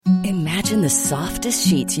Imagine the softest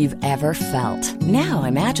sheets you've ever felt. Now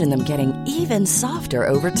imagine them getting even softer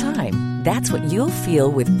over time. That's what you'll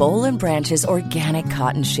feel with Boll & Branch's organic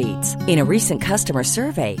cotton sheets. In a recent customer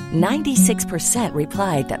survey, 96%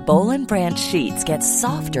 replied that Boll & Branch sheets get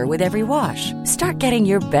softer with every wash. Start getting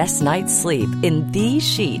your best night's sleep in these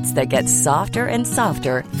sheets that get softer and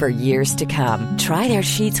softer for years to come. Try their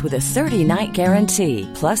sheets with a 30-night guarantee.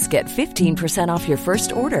 Plus, get 15% off your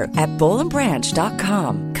first order at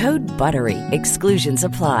bollandbranch.com. Code BUTTERY. Exclusions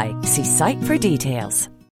apply. See site for details.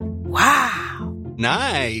 Wow.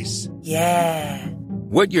 Nice. Yeah.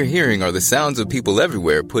 What you're hearing are the sounds of people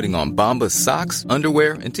everywhere putting on Bombas socks,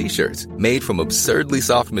 underwear, and T-shirts made from absurdly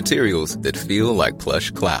soft materials that feel like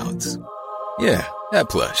plush clouds. Yeah, that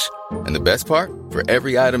plush. And the best part? For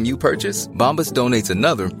every item you purchase, Bombas donates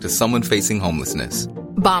another to someone facing homelessness.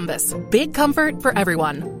 Bombas. Big comfort for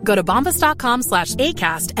everyone. Go to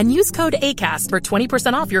bombas.com/ACAST and use code ACAST for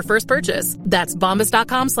 20% off your first purchase. That's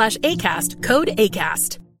bombas.com/ACAST. Code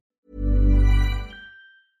ACAST.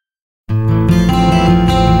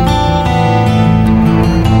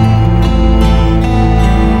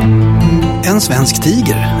 En svensk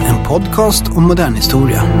tiger, en podcast om modern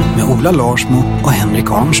historia med Ola Larsmo och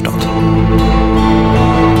Henrik Arnstad.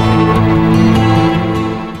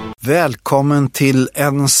 Välkommen till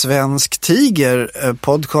En svensk tiger,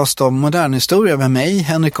 podcast om modern historia med mig,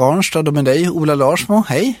 Henrik Arnstad, och med dig, Ola Larsmo.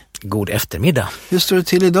 Hej! God eftermiddag. Hur står det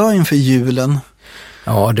till idag inför julen?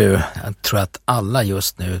 Ja du, jag tror att alla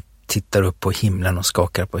just nu tittar upp på himlen och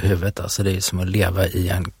skakar på huvudet. Alltså det är som att leva i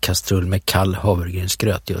en kastrull med kall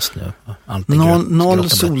havregrynsgröt just nu. Noll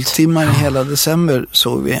soltimmar i hela december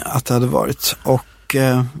såg vi att det hade varit. Och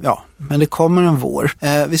ja, men det kommer en vår.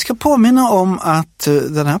 Vi ska påminna om att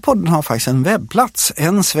den här podden har faktiskt en webbplats,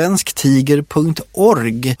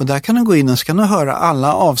 ensvensktiger.org, och där kan du gå in och så kan du höra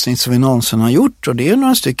alla avsnitt som vi någonsin har gjort, och det är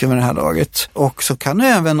några stycken vid det här laget. Och så kan du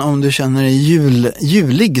även, om du känner dig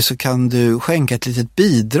julig, så kan du skänka ett litet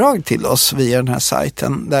bidrag till oss via den här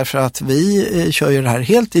sajten, därför att vi kör ju det här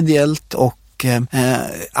helt ideellt, och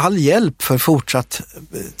all hjälp för fortsatt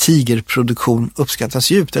tigerproduktion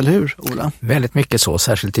uppskattas djupt, eller hur, Ola? Väldigt mycket så,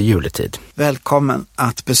 särskilt i juletid. Välkommen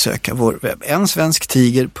att besöka vår webb,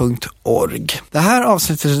 ensvensktiger.org. Det här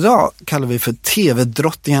avsnittet idag kallar vi för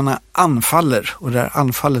TV-drottningarna anfaller, och där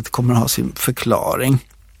anfallet kommer att ha sin förklaring.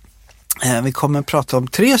 Vi kommer att prata om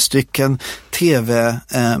 3 stycken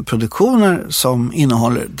tv-produktioner som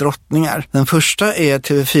innehåller drottningar. Den första är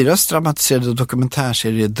TV4s dramatiserade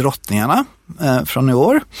dokumentärserie Drottningarna från i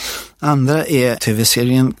år. Andra är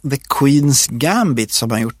tv-serien The Queen's Gambit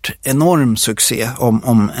som har gjort enorm succé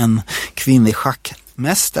om en kvinnlig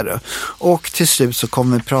schackmästare. Och till slut så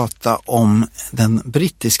kommer vi prata om den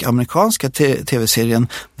brittisk-amerikanska tv-serien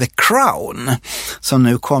The Crown som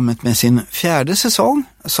nu kommit med sin 4:e säsong,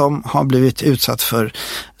 som har blivit utsatt för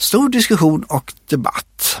stor diskussion och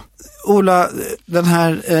debatt. Ola, den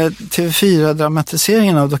här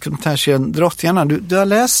TV4-dramatiseringen av dokumentärserien Drottningarna, du har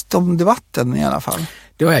läst om debatten i alla fall.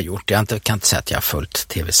 Det har jag gjort. Jag kan inte säga att jag har följt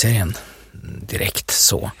tv-serien direkt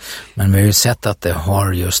så. Men vi har ju sett att det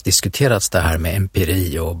har just diskuterats det här med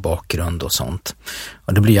empiri och bakgrund och sånt.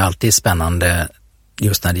 Och det blir ju alltid spännande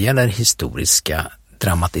just när det gäller historiska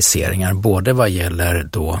dramatiseringar, både vad gäller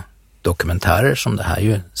då dokumentärer som det här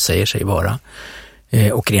ju säger sig vara,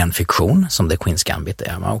 och ren fiktion som The Queen's Gambit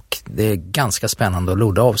är. Och det är ganska spännande att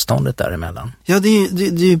lodda avståndet däremellan. Ja, det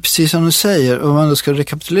är precis som du säger. Om man då ska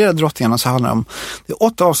rekapitulera drottningarna så handlar det om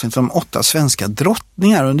 8 avsnitt om 8 svenska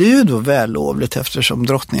drottningar. Och det är ju då vällovligt eftersom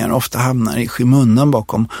drottningar ofta hamnar i skymundan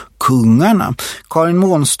bakom kungarna. Karin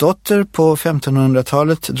Månsdotter på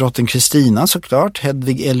 1500-talet, drottning Kristina såklart,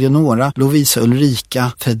 Hedvig Eleonora, Lovisa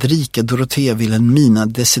Ulrika, Fredrika Dorothea Wilhelmina,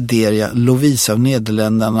 Desideria, Lovisa av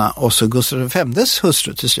Nederländerna och så Gustav V's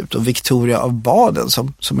hustru till slut, och Victoria av Baden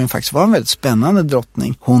som faktiskt var en väldigt spännande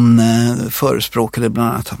drottning. Hon förespråkade bland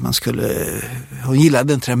annat att hon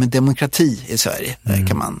gillade inte det med demokrati i Sverige,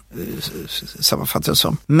 kan man sammanfatta det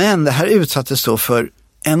som. Men det här utsattes då för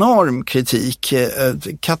enorm kritik.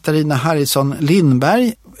 Katarina Harrison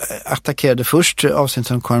Lindberg attackerade först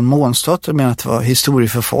avsnittet om Karin Månsdotter med att det var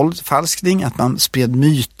historieförfalskning, att man spred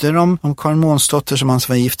myter om Karin Månsdotter som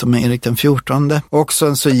var gift med Erik den 14. Och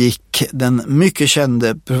sen så gick den mycket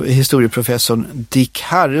kände historieprofessorn Dick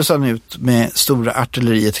Harrison ut med stora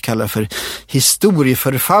artilleriet kallat för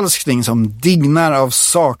historieförfalskning som dignar av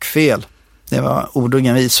sakfel. Det var ord och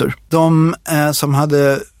inga visor. De som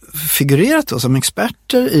hade figurerat då som expert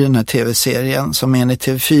experter i den här tv-serien som enligt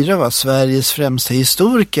TV4 var Sveriges främsta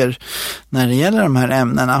historiker när det gäller de här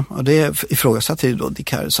ämnena. Och det ifrågasatte ju då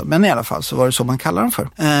Dick Harrison. Men i alla fall så var det så man kallar dem för.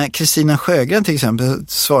 Kristina Sjögren till exempel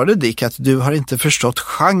svarade Dick att du har inte förstått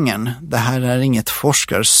genren. Det här är inget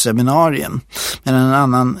forskarseminarium. Men en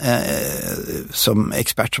annan som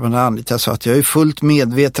expert som hade anlitat sa att jag är fullt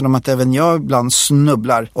medveten om att även jag ibland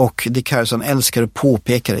snubblar och Dick Harrison älskar att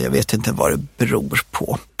påpeka det. Jag vet inte vad det beror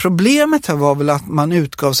på. Problemet här var väl att man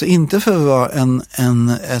utgav sig inte för att vara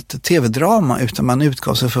ett tv-drama utan man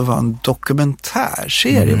utgav sig för att vara en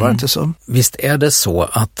dokumentärserie, var det inte så? Visst är det så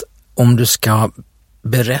att om du ska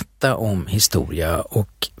berätta om historia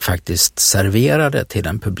och faktiskt servera det till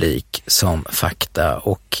en publik som fakta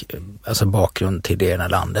och alltså bakgrund till det ena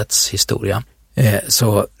landets historia,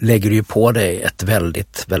 så lägger du ju på dig ett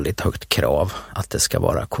väldigt, väldigt högt krav att det ska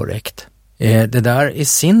vara korrekt. Det där i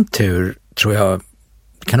sin tur tror jag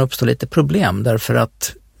kan uppstå lite problem därför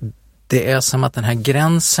att det är som att den här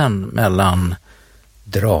gränsen mellan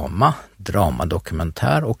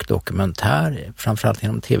dramadokumentär och dokumentär, framförallt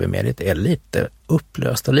inom tv-mediet, är lite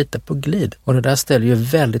upplöst och lite på glid. Och det där ställer ju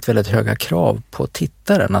väldigt, väldigt höga krav på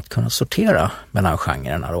tittaren att kunna sortera mellan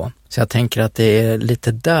genrerna då. Så jag tänker att det är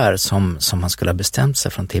lite där som man skulle ha bestämt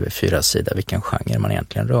sig från TV4s sida vilken genre man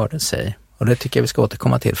egentligen rörde sig. Och det tycker jag vi ska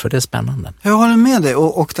återkomma till för det är spännande. Jag håller med dig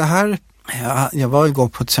och det här, jag var igår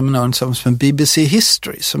på ett seminarium tillsammans med BBC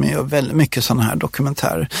History som gör väldigt mycket sådana här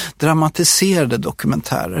dokumentärer. Dramatiserade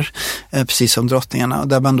dokumentärer, precis som Drottningarna,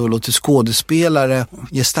 där man då låter skådespelare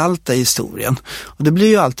gestalta historien. Och det blir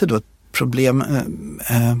ju alltid då ett problem.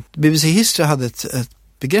 BBC History hade ett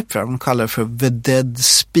begrepp för det, de kallar det för the dead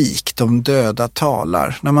speak, de döda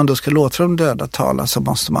talar. När man då ska låta de döda tala så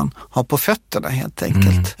måste man ha på fötterna helt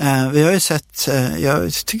enkelt. Vi har ju sett,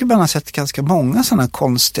 jag tycker man har sett ganska många sådana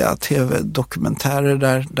konstiga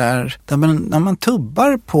tv-dokumentärer där man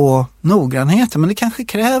tubbar på noggrannheten, men det kanske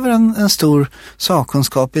kräver en stor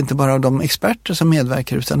sakkunskap, inte bara av de experter som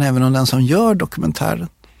medverkar utan även av den som gör dokumentären.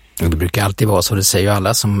 Det brukar alltid vara så, det säger ju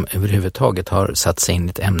alla som överhuvudtaget har satt sig in i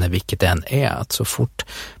ett ämne, vilket det än är, att så fort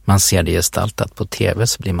man ser det gestaltat på tv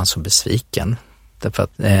så blir man så besviken. Därför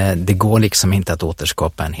att det går liksom inte att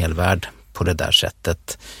återskapa en hel värld på det där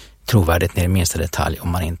sättet, trovärdigt ner i minsta detalj, om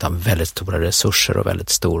man inte har väldigt stora resurser och väldigt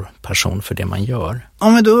stor passion för det man gör.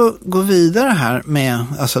 Om vi då går vidare här med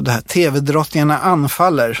alltså det här tv-drottningarna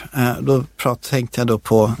anfaller, då tänkte jag då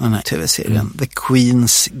på den här tv-serien The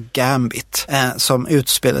Queen's Gambit som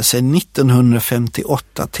utspelar sig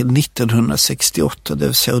 1958 till 1968, det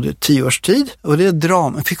vill säga under 10 års tid. Och det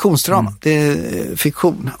är fiktionsdrama. Det är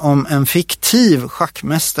fiktion om en fiktiv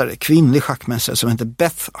schackmästare, kvinnlig schackmästare som heter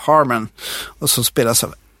Beth Harmon och som spelas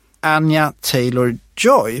av Anya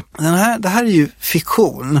Taylor-Joy. Det här är ju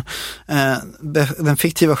fiktion. Den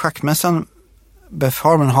fiktiva schackmästaren Beth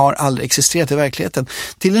Harmon har aldrig existerat i verkligheten.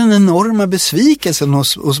 Till en enorma besvikelsen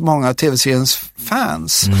hos många av tv-seriens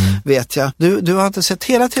fans, vet jag. Du har inte sett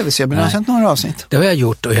hela tv-serien, men du har sett några avsnitt. Det har jag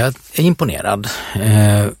gjort och jag är imponerad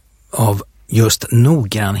av just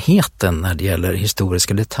noggrannheten när det gäller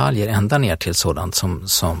historiska detaljer, ända ner till sådant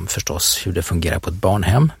som förstås hur det fungerar på ett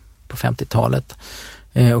barnhem på 50-talet.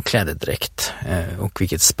 Och klädedräkt och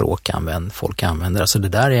vilket språk folk använder. Alltså det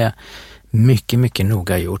där är mycket, mycket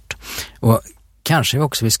noga gjort. Och kanske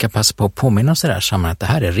också vi ska passa på att påminna oss i det här sammanhanget att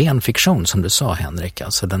det här är ren fiktion som du sa, Henrik.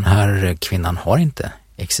 Alltså den här kvinnan har inte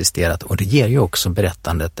existerat och det ger ju också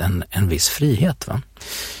berättandet en viss frihet, va?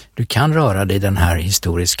 Du kan röra dig i den här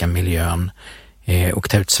historiska miljön och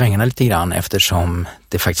ta ut svängarna lite grann eftersom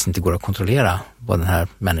det faktiskt inte går att kontrollera vad den här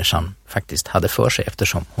människan faktiskt hade för sig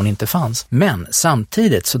eftersom hon inte fanns. Men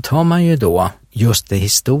samtidigt så tar man ju då just det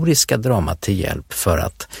historiska dramat till hjälp för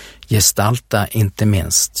att gestalta inte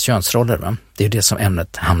minst könsroller. Va? Det är det som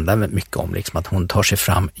ämnet handlar mycket om, liksom att hon tar sig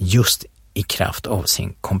fram just i kraft av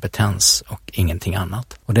sin kompetens och ingenting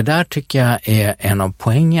annat. Och det där tycker jag är en av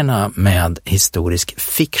poängerna med historisk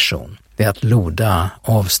fiktion. Det är att loda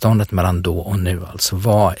avståndet mellan då och nu, alltså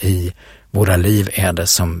vad i våra liv är det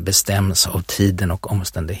som bestäms av tiden och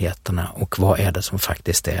omständigheterna och vad är det som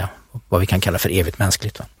faktiskt är vad vi kan kalla för evigt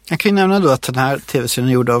mänskligt. Va? Jag kan ju nämna då att den här tv-serien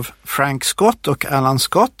är gjord av Frank Scott och Alan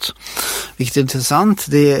Scott, vilket är intressant.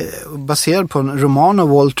 Det är baserat på en roman av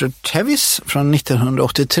Walter Tevis från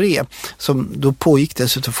 1983 som då pågick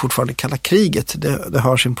dessutom fortfarande kalla kriget. Det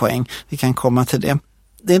har sin poäng. Vi kan komma till det.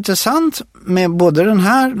 Det är intressant med både den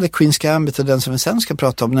här, The Queen's Gambit, och den som vi sen ska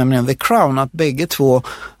prata om, nämligen The Crown, att bägge två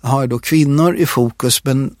har då kvinnor i fokus,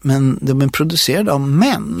 men de är producerade av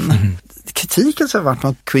män. Kritiken som har varit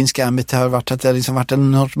mot Queen's Gambit har varit att det har liksom varit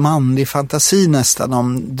en manlig fantasi nästan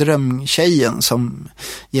om drömtjejen som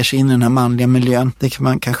ger sig in i den här manliga miljön. Det kan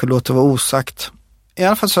man kanske låta vara osagt. I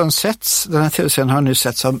alla fall så den här tv-serien har nu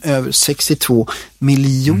setts av över 62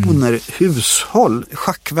 miljoner hushåll.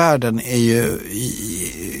 Schackvärlden är ju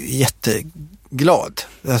jätteglad.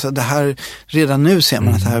 Alltså det här, redan nu ser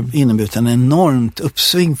man att det här inneburit en enormt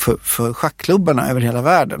uppsving för schackklubbarna över hela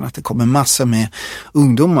världen. Att det kommer massor med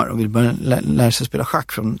ungdomar och vill börja lära sig spela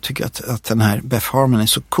schack, för de tycker att den här Beth Harmon är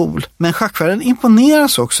så cool. Men schackvärlden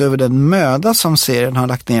imponeras också över den möda som serien har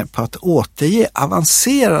lagt ner på att återge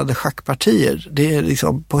avancerade schackpartier. Det är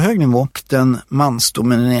liksom på hög nivå den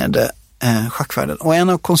mansdominerade schackvärlden. Och en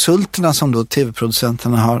av konsulterna som då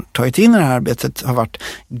tv-producenterna har tagit in i det här arbetet har varit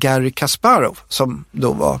Garry Kasparov, som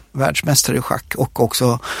då var världsmästare i schack och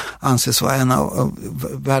också anses vara en av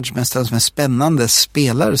världsmästarens mest spännande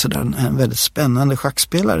spelare, så en väldigt spännande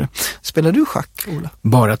schackspelare. Spelar du schack, Ola?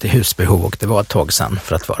 Bara till husbehov, och det var ett tag sedan,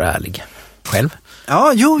 för att vara ärlig. Själv?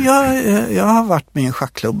 Ja, jag har varit med i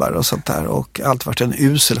schackklubbar och sånt där och alltid varit en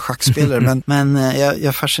usel schackspelare, men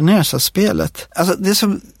jag fascineras av spelet. Alltså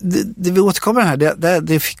det vi återkommer här,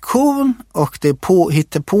 det är fiktion och det är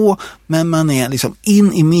hittepå, men man är liksom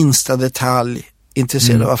in i minsta detalj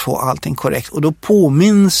intresserad av att få allting korrekt. Och då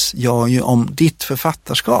påminns jag ju om ditt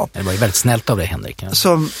författarskap. Det var ju väldigt snällt av dig, Henrik.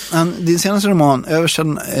 Som din senaste roman,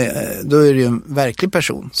 Översten, då är det ju en verklig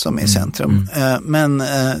person som är i centrum. Men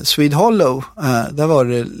Swede Hollow, där var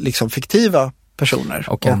det liksom fiktiva personer.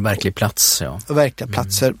 Och en verklig plats, ja. Och verkliga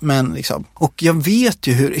platser, men liksom. Och jag vet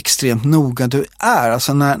ju hur extremt noga du är.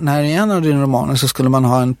 Alltså när i en av dina romaner så skulle man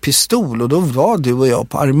ha en pistol, och då var du och jag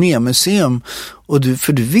på Armémuseum, och du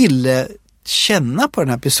ville känna på den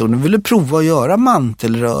här pistolen. Du ville prova att göra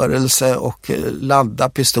mantelrörelse och ladda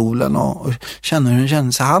pistolen och känna hur den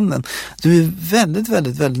känns i handen. Du är väldigt,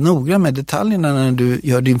 väldigt, väldigt noggrann med detaljerna när du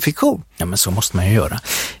gör din fiktion. Ja, men så måste man ju göra.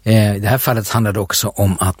 I det här fallet handlar det också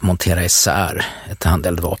om att montera isär ett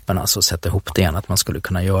handeldvapen, alltså sätta ihop det igen, att man skulle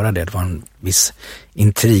kunna göra det. Det var en viss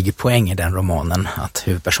intrigpoäng i den romanen att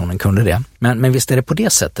huvudpersonen kunde det. Men visst är det på det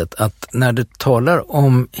sättet att när du talar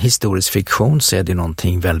om historisk fiktion så är det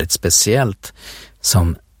någonting väldigt speciellt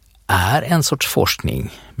som är en sorts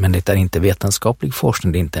forskning, men det är inte vetenskaplig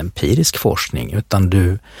forskning, det är inte empirisk forskning, utan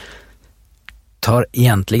du tar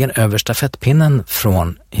egentligen över stafettpinnen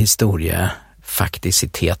från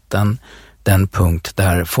historiefakticiteten, den punkt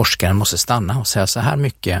där forskaren måste stanna och säga så här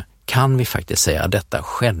mycket kan vi faktiskt säga, detta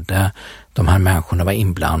skedde, de här människorna var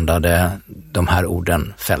inblandade, de här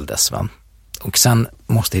orden fälldes. Va? Och sen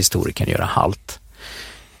måste historikern göra halt.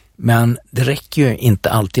 Men det räcker ju inte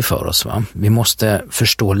alltid för oss. Va? Vi måste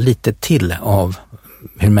förstå lite till av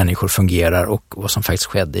hur människor fungerar och vad som faktiskt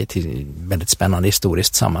skedde i ett väldigt spännande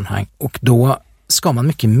historiskt sammanhang. Och då ska man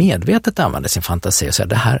mycket medvetet använda sin fantasi och säga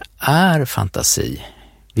det här är fantasi.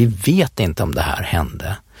 Vi vet inte om det här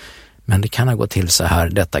hände. Men det kan ha gått till så här,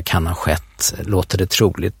 detta kan ha skett, låter det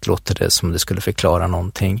troligt, låter det som det skulle förklara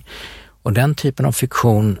någonting. Och den typen av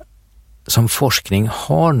fiktion som forskning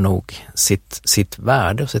har nog sitt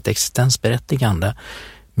värde och sitt existensberättigande.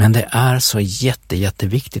 Men det är så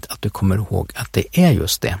jätteviktigt att du kommer ihåg att det är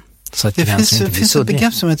just det. Så att det finns ett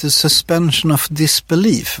begrepp som heter suspension of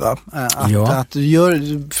disbelief, va? Att du gör,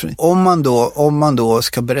 om man då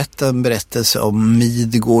ska berätta en berättelse om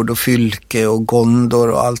Midgård och Fylke och Gondor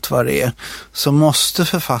och allt vad det är, så måste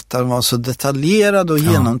författaren vara så detaljerad och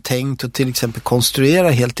genomtänkt och till exempel konstruera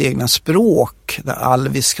helt egna språk,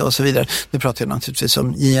 alviska och så vidare. Nu pratar jag naturligtvis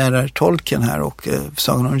om J.R.R. Tolkien här och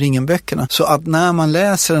Sagan om ringen-böckerna. Så att när man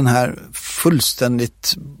läser den här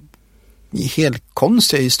fullständigt helt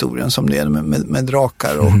konstiga historien som det är med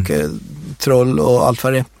drakar och troll och allt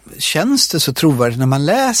vad det är, känns det så trovärdigt när man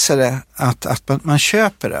läser det att man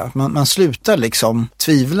köper det, att man slutar liksom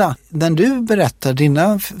tvivla. När du berättar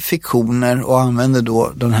dina fiktioner och använder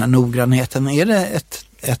då den här noggrannheten, är det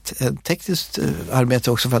ett tekniskt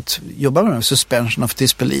arbete också för att jobba med suspension of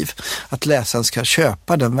disbelief, att läsaren ska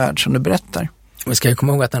köpa den värld som du berättar? Vi ska ju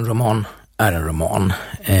komma ihåg att en roman är en roman,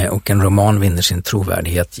 och en roman vinner sin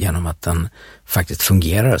trovärdighet genom att den faktiskt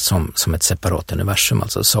fungerar som ett separat universum,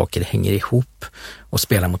 alltså saker hänger ihop och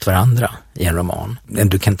spelar mot varandra i en roman.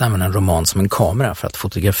 Du kan inte använda en roman som en kamera för att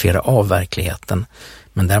fotografera av verkligheten,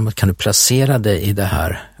 men däremot kan du placera dig i det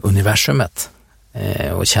här universumet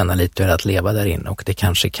och känna lite att leva där inne, och det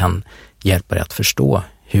kanske kan hjälpa dig att förstå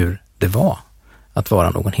hur det var att vara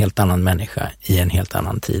någon helt annan människa i en helt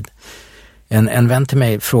annan tid. En vän till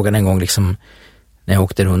mig frågade en gång liksom, när jag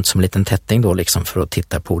åkte runt som liten tätting då liksom för att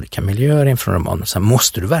titta på olika miljöer inför romanen, så här,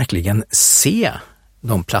 måste du verkligen se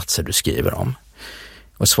de platser du skriver om?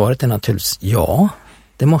 Och svaret är naturligtvis ja,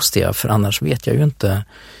 det måste jag, för annars vet jag ju inte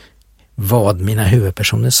vad mina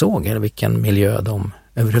huvudpersoner såg eller vilken miljö de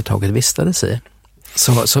överhuvudtaget vistades i.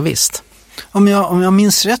 Så visst. Om jag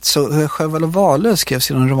minns rätt så Sjöwall och Wahlöö skrev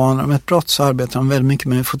sina romaner om ett brott, så arbetade de väldigt mycket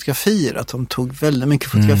med fotografier. Att de tog väldigt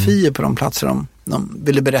mycket fotografier på de platser de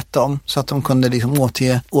ville berätta om, så att de kunde liksom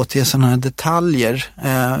återge sådana här detaljer.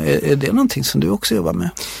 Är det någonting som du också jobbar med?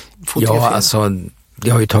 Ja, alltså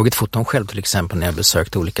jag har ju tagit foton själv till exempel när jag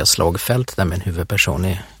besökte olika slagfält där min huvudperson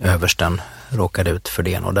i översten råkade ut för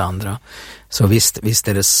det ena och det andra. Så visst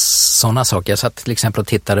är det sådana saker. Jag satt till exempel och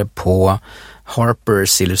tittade på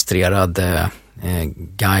Harpers illustrerade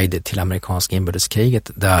guide till amerikanska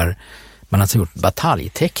inbördeskriget, där man alltså gjort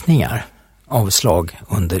bataljteckningar av slag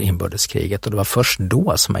under inbördeskriget, och det var först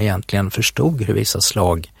då som jag egentligen förstod hur vissa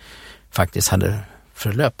slag faktiskt hade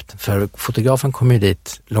förlöpt. För fotografen kom ju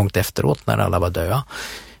dit långt efteråt när alla var döda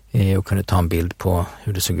och kunde ta en bild på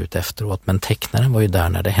hur det såg ut efteråt, men tecknaren var ju där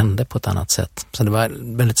när det hände på ett annat sätt. Så det var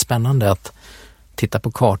väldigt spännande att titta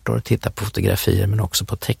på kartor, titta på fotografier, men också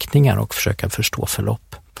på teckningar och försöka förstå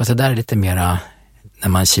förlopp. Fast det där är lite mera när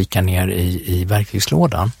man kikar ner i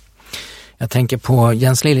verktygslådan. Jag tänker på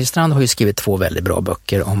Jens Liljestrand har ju skrivit 2 väldigt bra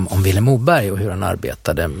böcker om Vilhelm Moberg och hur han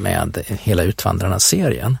arbetade med hela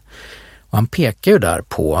Utvandrarna-serien. Och han pekar ju där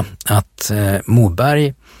på att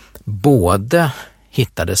Moberg både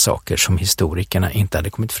hittade saker som historikerna inte hade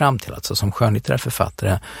kommit fram till. Alltså som skönlitterär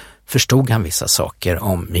författare förstod han vissa saker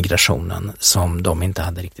om migrationen som de inte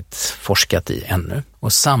hade riktigt forskat i ännu.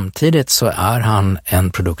 Och samtidigt så är han en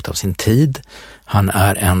produkt av sin tid. Han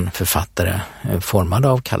är en författare formad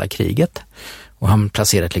av kalla kriget. Och han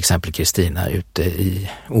placerar till exempel Kristina ute i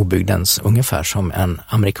obygdens ungefär som en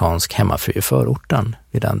amerikansk hemmafru i förorten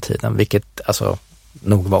vid den tiden, vilket alltså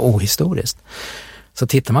nog var ohistoriskt. Så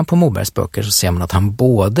tittar man på Mobergs böcker så ser man att han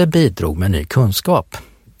både bidrog med ny kunskap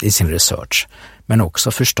i sin research, men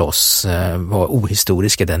också förstås var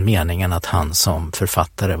ohistorisk i den meningen att han som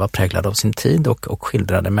författare var präglad av sin tid och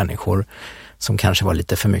skildrade människor som kanske var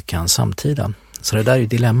lite för mycket hans samtida. Så det där är ju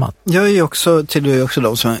dilemmat. Jag är ju också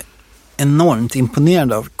de som är enormt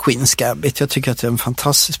imponerad av Queen's Gambit. Jag tycker att det är en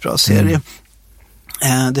fantastiskt bra serie.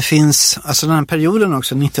 Det finns, alltså den här perioden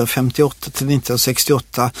också, 1958 till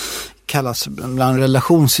 1968, kallas bland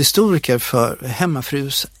relationshistoriker för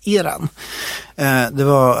hemmafrus-eran. Det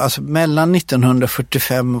var alltså mellan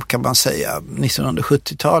 1945 kan man säga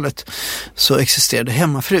 1970-talet så existerade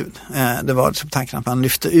hemmafrun. Det var liksom tanken att man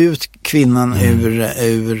lyfte ut kvinnan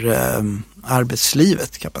ur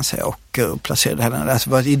arbetslivet kan man säga och placerade henne. Det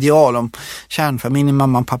var ett ideal om kärnfamiljen,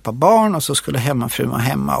 mamma, pappa, barn, och så skulle hemmafrun vara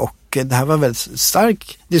hemma, och det här var väldigt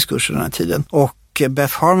stark diskurs den här tiden. Och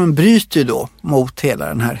Beth Harmon bryter ju då mot hela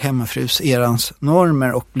den här hemmafrus-erans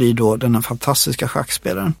normer och blir då den här fantastiska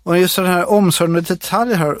schackspelaren. Och just den här omsorgen och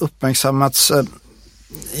detaljer har uppmärksammats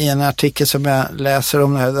i en artikel som jag läser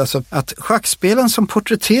om det här. Alltså att schackspelen som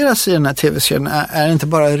porträtteras i den här tv-serien är inte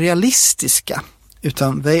bara realistiska,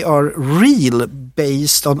 utan they are real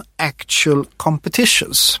based on actual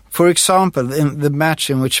competitions. For example, in the match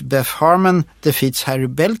in which Beth Harmon defeats Harry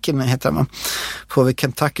Belkin, heter man, for the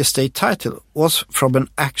Kentucky State title was from an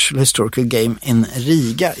actual historical game in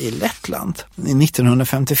Riga i Lettland i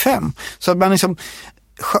 1955. Så att man liksom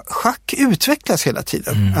schack utvecklas hela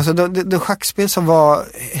tiden. Alltså det schackspel som var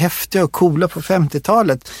häftiga och coola på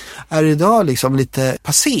 50-talet är idag liksom lite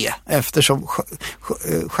passé eftersom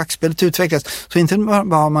schackspelet utvecklas. Så inte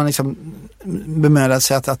bara har man liksom bemödat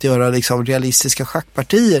sig att göra liksom realistiska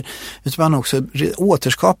schackpartier, utan man har också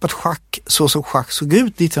återskapat schack så som schack såg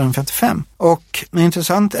ut 1955. Och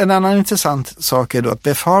en annan intressant sak är då att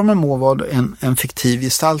Beth Harmon må vara en fiktiv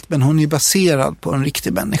gestalt, men hon är baserad på en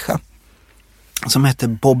riktig människa som heter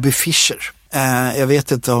Bobby Fischer. Jag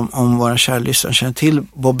vet inte om våra kära lyssnare känner till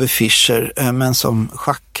Bobby Fischer, men som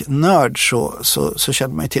schacknörd så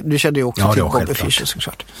känner man ju till. Du känner ju också till Bobby Fischer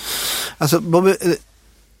såklart. Alltså Bobby,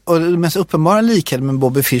 och det mest uppenbara likheten med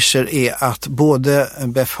Bobby Fischer är att både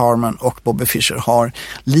Beth Harmon och Bobby Fischer har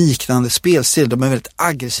liknande spelstil. De är väldigt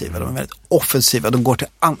aggressiva, de är väldigt offensiva, de går till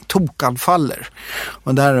tokanfaller.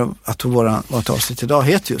 Och där att vårt avsnitt idag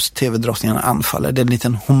heter just TV-drottningarna anfaller. Det är en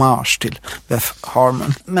liten hommage till Beth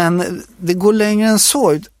Harmon. Men det går längre än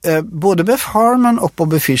så. Både Beth Harmon och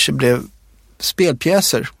Bobby Fischer blev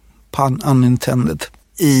spelpjäser, pun unintended,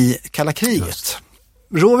 i kalla kriget. Just.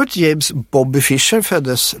 Robert James Bobby Fischer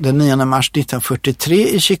föddes den 9 mars 1943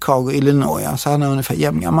 i Chicago, Illinois. Alltså han är ungefär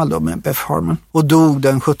jämngammal då med Beth Harmon. Och dog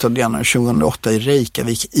den 17 januari 2008 i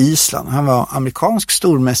Reykjavik, Island. Han var amerikansk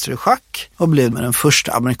stormästare i schack och blev med den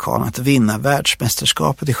första amerikanen att vinna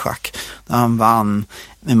världsmästerskapet i schack. Där han vann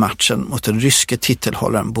med matchen mot den ryske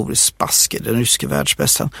titelhållaren Boris Spassky, den ryske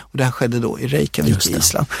världsmästaren. Och det här skedde då i Reykjavik,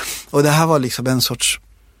 Island. Och det här var liksom en sorts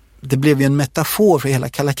det blev ju en metafor för hela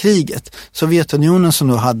kalla kriget. Sovjetunionen som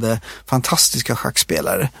då hade fantastiska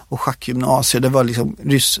schackspelare och schackgymnasier, det var liksom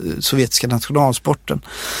sovjetiska nationalsporten,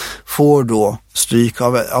 får då stryk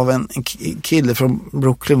av en kille från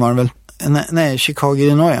Brooklyn var det väl, Chicago,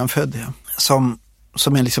 Illinois han födde, som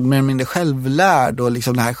är liksom mer eller mindre självlärd och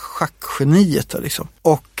liksom det här schackgeniet då liksom.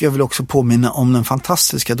 Och jag vill också påminna om den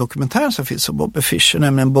fantastiska dokumentären som finns om Bobby Fischer,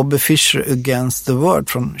 nämligen Bobby Fischer Against the World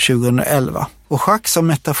från 2011. Och schack som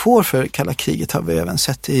metafor för kalla kriget har vi även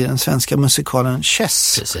sett i den svenska musikalen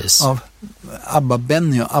Chess. Precis. Av Abba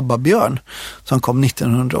Benny och Abba Björn som kom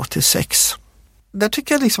 1986. Där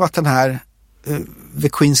tycker jag liksom att den här The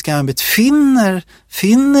Queen's Gambit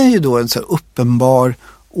finner ju då en så uppenbar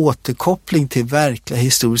återkoppling till verkliga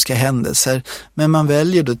historiska händelser, men man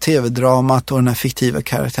väljer då tv-dramat och den här fiktiva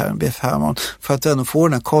karaktären Beth Harmon för att ändå få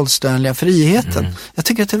den här konstnärliga friheten. Jag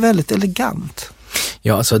tycker att det är väldigt elegant.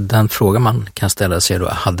 Ja, alltså den fråga man kan ställa sig då,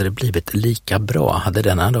 hade det blivit lika bra? Hade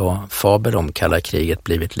denna då fabel om kalla kriget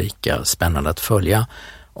blivit lika spännande att följa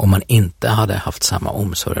om man inte hade haft samma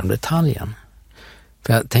omsorg om detaljen?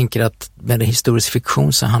 För jag tänker att med historisk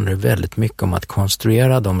fiktion så handlar det väldigt mycket om att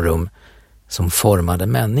konstruera de rum som formade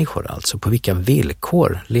människor, alltså på vilka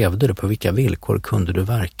villkor levde du, på vilka villkor kunde du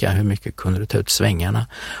verka, hur mycket kunde du ta ut svängarna,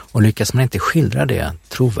 och lyckas man inte skildra det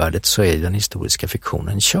trovärdigt så är den historiska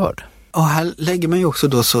fiktionen körd. Och här lägger man ju också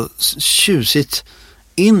då så tjusigt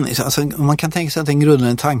in, alltså man kan tänka sig att en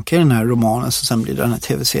grundläggande tanke i den här romanen som sen blir den här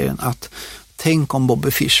tv-serien, att tänk om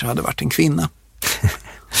Bobby Fischer hade varit en kvinna.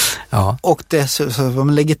 Ja. Och dessutom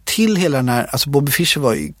man lägger till hela den här, alltså Bobby Fischer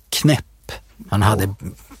var ju knäpp. Han hade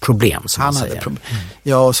problem som man säger.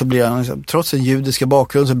 Ja, och så blir han, trots en judiska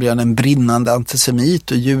bakgrund så blir han en brinnande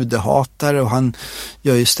antisemit och judehatare, och han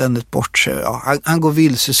gör ju ständigt bort sig. Ja, han går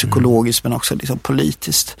vilse psykologiskt men också liksom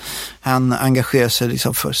politiskt. Han engagerar sig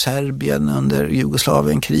liksom för Serbien under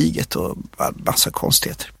Jugoslavienkriget och massa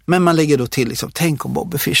konstigheter. Men man lägger då till liksom, tänk om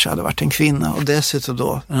Bobby Fischer hade varit en kvinna, och dessutom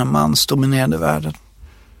då den här mansdominerade världen.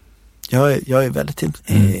 Jag är väldigt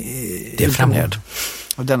imponerad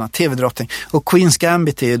av denna tv-drottning. Och Queen's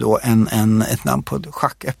Gambit är ju då ett namn på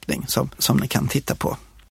schacköppning som ni kan titta på.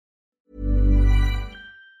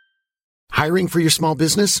 Hiring for your small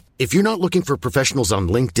business? If you're not looking for professionals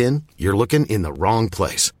on LinkedIn, you're looking in the wrong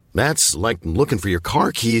place. That's like looking for your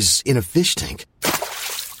car keys in a fish tank.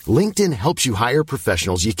 LinkedIn helps you hire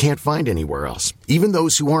professionals you can't find anywhere else, even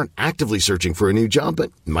those who aren't actively searching for a new job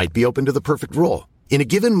but might be open to the perfect role. In a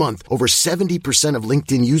given month, over 70% of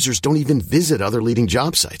LinkedIn users don't even visit other leading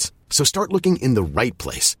job sites. So start looking in the right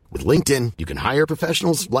place. With LinkedIn, you can hire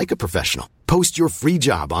professionals like a professional. Post your free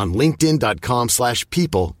job on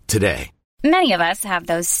linkedin.com/people today. Many of us have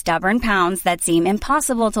those stubborn pounds that seem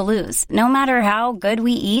impossible to lose, no matter how good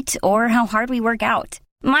we eat or how hard we work out.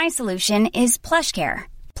 My solution is PlushCare.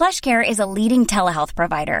 PlushCare is a leading telehealth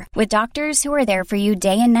provider with doctors who are there for you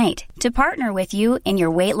day and night to partner with you in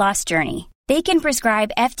your weight loss journey. They can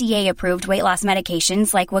prescribe FDA-approved weight loss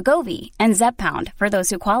medications like Wegovy and Zepbound for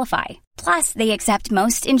those who qualify. Plus, they accept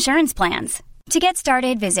most insurance plans. To get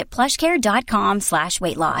started, visit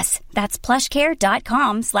plushcare.com/weightloss. That's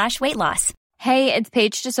plushcare.com/weightloss. Hey, it's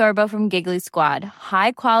Paige DeSorbo from Giggly Squad.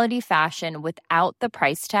 High quality fashion without the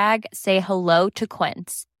price tag. Say hello to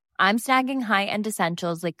Quince. I'm snagging high-end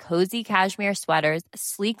essentials like cozy cashmere sweaters,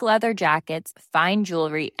 sleek leather jackets, fine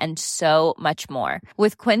jewelry, and so much more.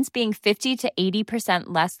 With Quince being 50 to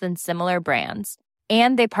 80% less than similar brands.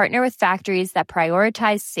 And they partner with factories that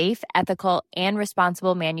prioritize safe, ethical, and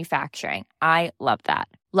responsible manufacturing. I love that.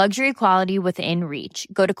 Luxury quality within reach.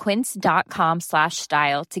 Go to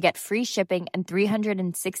quince.com/style to get free shipping and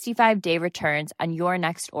 365-day returns on your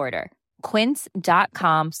next order.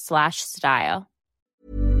 Quince.com/style.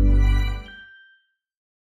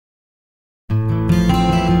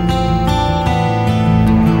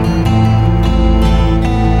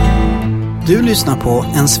 Du lyssnar på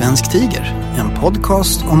En svensk tiger, en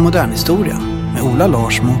podcast om modern historia med Ola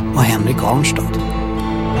Larsmo och Henrik Arnstad.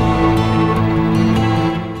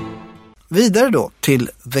 Vidare då till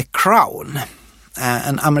The Crown,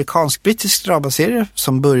 en amerikansk-brittisk dramaserie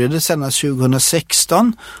som började sändas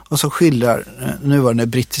 2016 och som skildrar nuvarande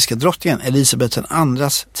brittiska drottningen Elisabeth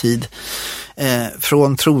II:s tid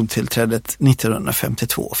från trontillträdet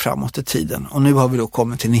 1952 framåt i tiden. Och nu har vi då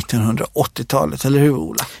kommit till 1980-talet, eller hur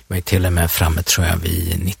Ola? Vi är till och med framme tror jag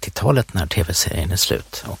vid 90-talet när tv-serien är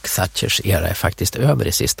slut. Och Thatchers era är faktiskt över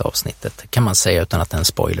i sista avsnittet, kan man säga utan att det är en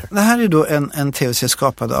spoiler. Det här är då en tv-serie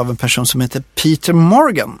skapad av en person som heter Peter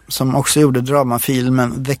Morgan, som också gjorde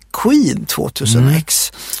dramafilmen The Queen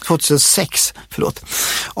 2006.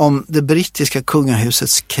 om det brittiska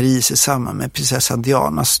kungahusets kris i samband med prinsessan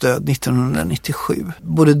Dianas död 1997.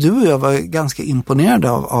 Både du och jag var ganska imponerade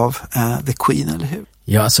av The Queen, eller hur?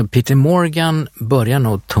 Ja, alltså Peter Morgan börjar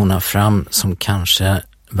nog tona fram som kanske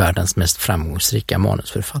världens mest framgångsrika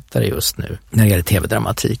manusförfattare just nu när det gäller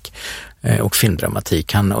tv-dramatik och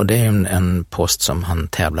filmdramatik. Och det är en post som han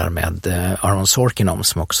tävlar med Aaron Sorkin om,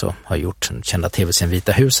 som också har gjort den kända tv-serien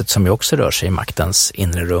Vita huset, som ju också rör sig i maktens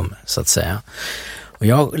inre rum, så att säga. Och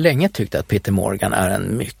jag har länge tyckt att Peter Morgan är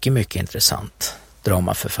en mycket, mycket intressant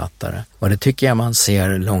dramaförfattare. Och det tycker jag man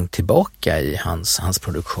ser långt tillbaka i hans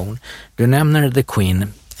produktion. Du nämner The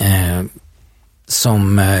Queen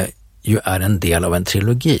som ju är en del av en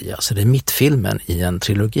trilogi. Alltså det är mittfilmen i en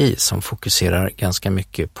trilogi som fokuserar ganska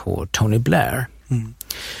mycket på Tony Blair. Mm.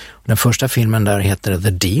 Den första filmen där heter The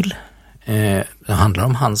Deal. Det handlar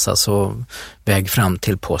om hans väg fram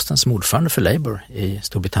till posten som ordförande för Labour i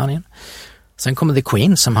Storbritannien. Sen kommer The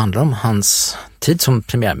Queen som handlar om hans tid som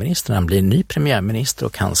premiärminister. Han blir ny premiärminister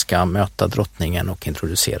och han ska möta drottningen och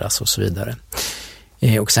introduceras och så vidare.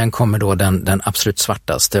 Och sen kommer då den absolut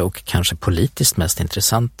svartaste och kanske politiskt mest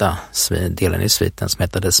intressanta delen i sviten som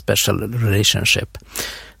heter The Special Relationship,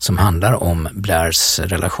 som handlar om Blairs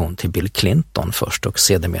relation till Bill Clinton först och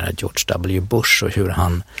sedermera George W. Bush, och hur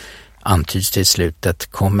han antyds till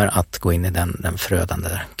slutet kommer att gå in i den förödande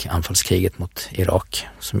anfallskriget mot Irak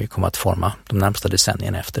som ju kommer att forma de närmsta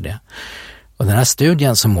decennierna efter det. Och den här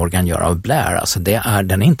studien som Morgan gör av Blair, alltså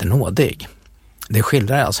den är inte nådig. Det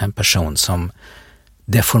skildrar alltså en person som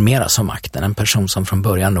deformeras av makten, en person som från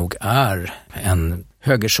början nog är en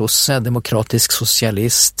högersosse, demokratisk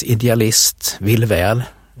socialist, idealist, vill väl,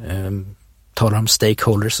 talar om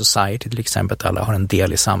stakeholder society till exempel, att alla har en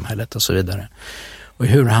del i samhället och så vidare. Och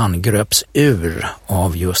hur han gröps ur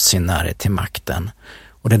av just sin närhet till makten.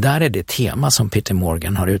 Och det där är det tema som Peter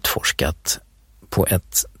Morgan har utforskat på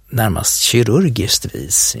ett närmast kirurgiskt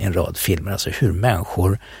vis i en rad filmer. Alltså hur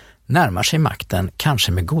människor närmar sig makten,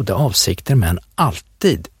 kanske med goda avsikter, men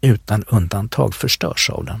alltid utan undantag förstörs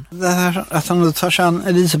av den. Det här att han då tar sig an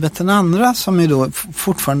Elisabeth den andra, som är då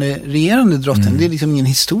fortfarande regerande drottning, det är liksom ingen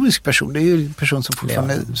historisk person, det är ju en person som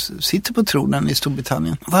fortfarande sitter på tronen i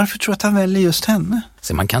Storbritannien. Varför tror du att han väljer just henne?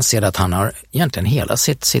 Så man kan se att han har egentligen hela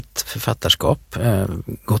sitt författarskap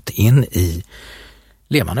gått in i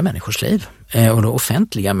levande människors liv, och då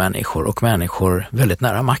offentliga människor och människor väldigt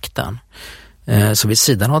nära makten. Så vid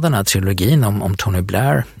sidan av den här trilogin om Tony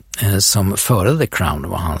Blair, som före The Crown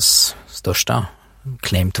var hans största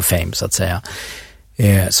claim to fame så att säga,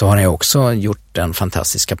 så har han också gjort den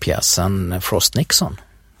fantastiska pjäsen Frost Nixon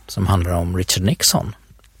som handlar om Richard Nixon.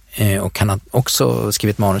 Och han har också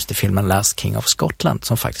skrivit manus till filmen Last King of Scotland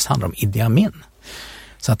som faktiskt handlar om Idi Amin.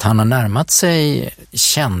 Så att han har närmat sig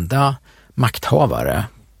kända makthavare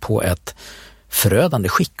på ett förödande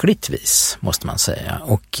skickligt vis, måste man säga.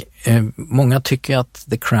 Och många tycker att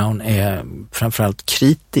The Crown är framförallt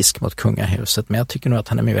kritisk mot kungahuset, men jag tycker nog att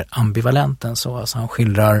han är mer ambivalent än så. Alltså han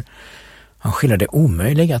skildrar det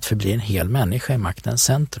omöjliga att förbli en hel människa i maktens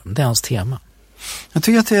centrum. Det är hans tema. Jag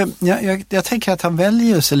tycker att jag tänker att han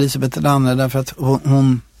väljer just Elisabeth den andra därför att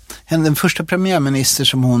hon den första premiärminister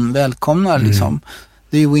som hon välkomnar liksom,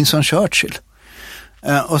 det är Winston Churchill.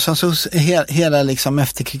 Och sen så hela liksom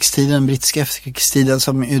efterkrigstiden, brittiska efterkrigstiden,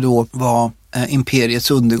 som ju då var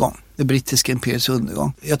imperiets undergång, det brittiska imperiets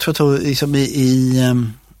undergång. Jag tror att liksom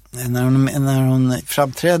när hon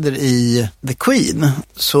framträder i The Queen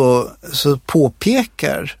så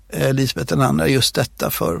påpekar Elisabeth den andra just detta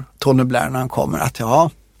för Tony Blair när han kommer, att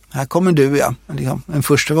här kommer du, ja. Liksom, den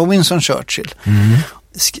första var Winston Churchill.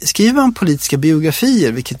 Skriver han politiska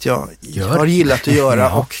biografier, vilket jag har gillat att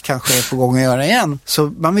göra och kanske är på gång att göra igen.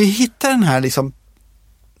 Så man vill hitta den här liksom,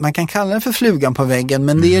 man kan kalla den för flugan på väggen,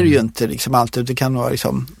 men det är det ju inte liksom alltid. Det kan vara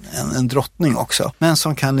liksom en drottning också, men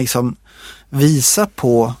som kan liksom visa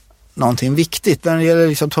på någonting viktigt. När det gäller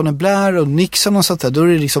liksom Tony Blair och Nixon och sånt där, då är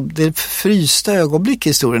det liksom det frysta ögonblick i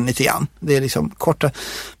historien lite grann. Det är liksom korta.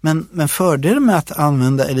 Men fördelen med att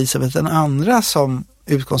använda Elisabeth den andra som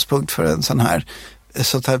utgångspunkt för en sån här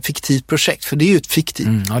fiktivt projekt, för det är ju ett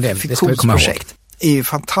fiktionsprojekt, är ju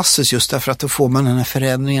fantastiskt just därför att då får man den här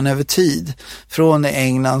förändringen över tid från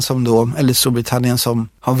England som då, eller Storbritannien som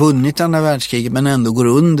har vunnit andra världskriget men ändå går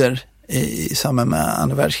under i samband med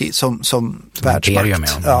andra världskriget som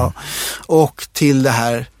världsmakt. Ja. Och till det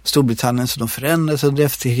här Storbritannien som då förändras under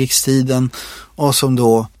efterkrigstiden och som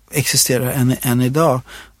då existerar än idag.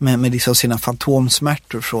 med liksom sina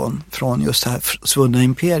fantomsmärtor från just det här svunna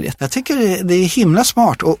imperiet. Jag tycker det är himla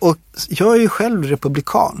smart och jag är ju själv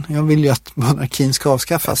republikan. Jag vill ju att monarkin ska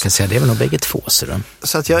avskaffas. Jag kan säga det är väl nog bägge två.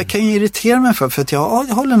 Så att jag kan ju irritera mig för att jag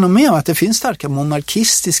håller nog med om att det finns starka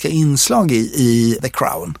monarkistiska inslag i The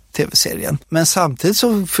Crown, tv-serien. Men samtidigt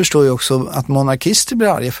så förstår jag också att monarkister blir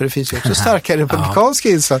arga, för det finns ju också starka republikanska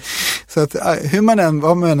inslag. Så att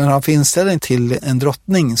vad man än har för inställning till en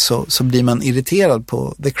drottning så blir man irriterad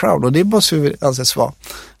på The Crown, och det måste ju anses vara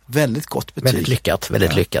väldigt gott betyg. Väldigt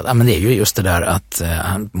lyckat. Ja, men det är ju just det där att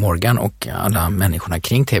Morgan och alla människorna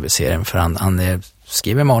kring tv-serien, för han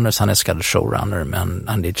skriver manus, han är så kallad showrunner, men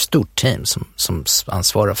han är ett stort team som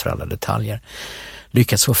ansvarar för alla detaljer.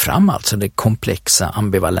 Lyckats få fram alltså det komplexa,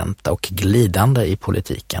 ambivalenta och glidande i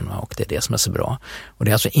politiken, och det är det som är så bra. Och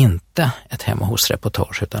det är alltså inte ett hemma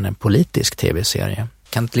hos-reportage utan en politisk tv-serie.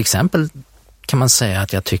 Till exempel kan man säga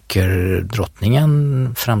att jag tycker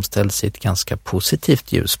drottningen framställs i ett ganska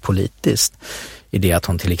positivt ljus politiskt, i det att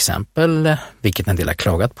hon till exempel, vilket en del har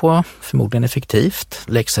klagat på, förmodligen effektivt,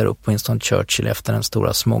 läxar upp Winston Churchill efter den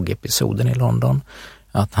stora smog-episoden i London,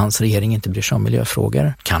 att hans regering inte bryr sig om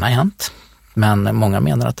miljöfrågor. Kan ha hänt, men många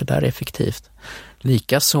menar att det där är effektivt.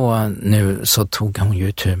 Likaså nu så tog hon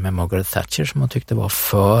ju tur med Margaret Thatcher, som hon tyckte var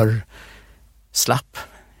för slapp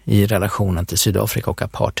i relationen till Sydafrika och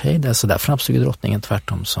apartheid. Så därför framstod drottningen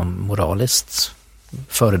tvärtom som moraliskt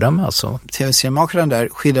föredöme. Alltså. TV-seriemakaren där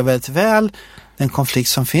skildrar väldigt väl den konflikt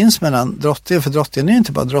som finns mellan drottningen, för drottningen är ju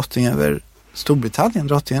inte bara drottning över Storbritannien,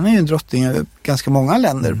 drottningen är ju drottning över ganska många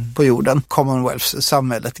länder på jorden, Commonwealth,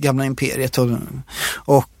 samhället, gamla imperiet,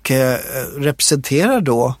 och representerar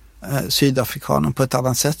då sydafrikanen på ett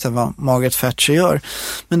annat sätt än vad Margaret Thatcher gör.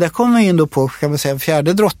 Men där kommer vi in då på, kan man säga, en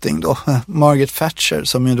fjärde drottning då, Margaret Thatcher,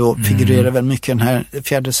 som ju då figurerar väldigt mycket den här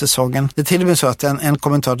fjärde säsongen. Det är till och med så att en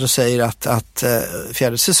kommentator säger att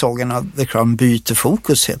fjärde säsongen av The Crown byter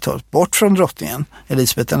fokus helt och hållet bort från drottningen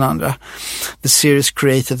Elizabeth II. The series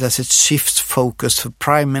created as it shifts focus for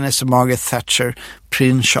Prime Minister Margaret Thatcher,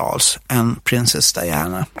 Prince Charles och Princess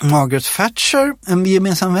Diana. Margaret Thatcher, en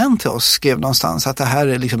gemensam vän till oss, skrev någonstans att det här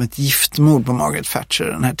är liksom ett giftmord på Margaret Thatcher,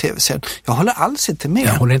 den här tv-serien. Jag håller alls inte med.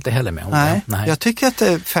 Jag håller inte heller med om det. Nej. Jag tycker att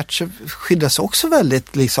Thatcher skildras också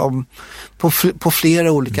väldigt liksom på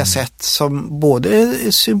flera olika sätt, som både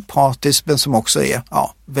är sympatisk men som också är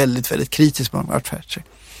väldigt, väldigt kritisk mot Margaret Thatcher.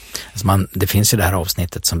 Alltså det finns ju det här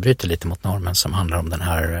avsnittet som bryter lite mot normen, som handlar om den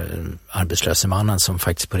här arbetslöse mannen som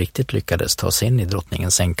faktiskt på riktigt lyckades ta sig in i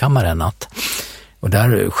drottningens sängkammare en natt. Och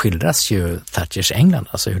där skildras ju Thatchers England,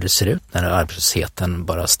 alltså hur det ser ut när arbetslösheten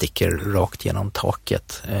bara sticker rakt genom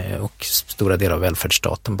taket och stora delar av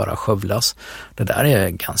välfärdsstaten bara skövlas. Det där är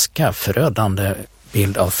ganska förödande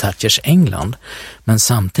bild av Thatchers England. Men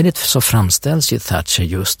samtidigt så framställs ju Thatcher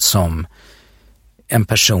just som en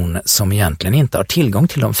person som egentligen inte har tillgång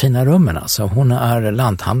till de fina rummen. Alltså hon är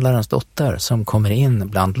lanthandlarens dotter som kommer in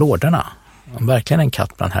bland lorderna. Hon är verkligen en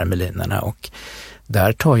katt bland hermelinerna, och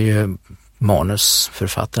där tar ju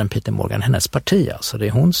manusförfattaren Peter Morgan hennes parti. Alltså det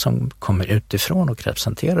är hon som kommer utifrån och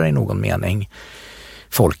representerar i någon mening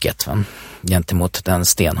folket gentemot den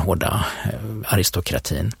stenhårda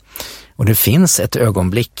aristokratin. Och det finns ett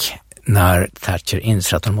ögonblick när Thatcher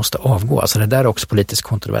inser att hon måste avgå. Alltså det där är också politiskt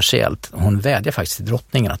kontroversiellt. Hon vädjar faktiskt till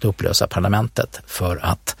drottningen att upplösa parlamentet för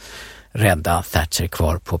att rädda Thatcher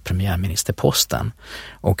kvar på premiärministerposten.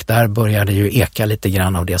 Och där började ju eka lite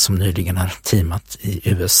grann av det som nyligen har teamat i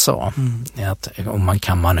USA. Att om man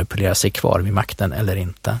kan manipulera sig kvar vid makten eller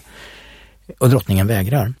inte. Och drottningen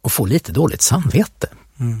vägrar och får lite dåligt samvete.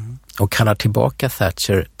 Och kallar tillbaka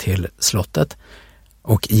Thatcher till slottet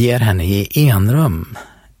och ger henne i enrum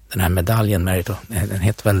den här medaljen, den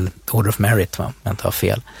heter väl Order of Merit, va? Men inte har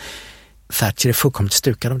fel. Thatcher är fullkomligt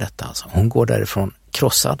stukad av detta. Alltså. Hon går därifrån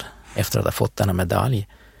krossad efter att ha fått denna medalj,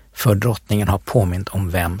 för drottningen har påmint om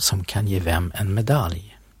vem som kan ge vem en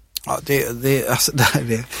medalj. Ja,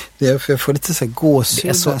 jag får lite så här gåshud. Det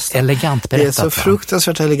är så elegant berättat. Det är så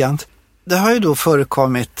fruktansvärt elegant. Det har ju då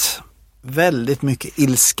förekommit väldigt mycket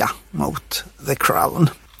ilska mot The Crown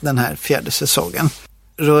den här fjärde säsongen.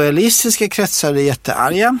 Royalistiska kretsar är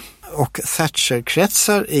jättearga och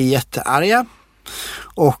Thatcher-kretsar är jättearga.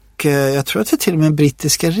 Och jag tror att det är till och med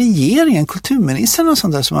brittiska regeringen, kulturministern och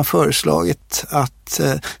sånt där, som har föreslagit att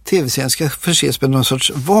tv-serien ska förses med någon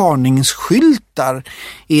sorts varningsskyltar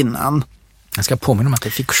innan. Jag ska påminna om att det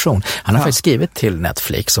är fiktion. Han har faktiskt skrivit till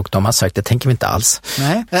Netflix och de har sagt det tänker vi inte alls.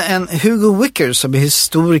 Nej, en Hugo Vickers som är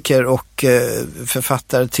historiker och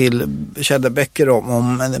författare till kända böcker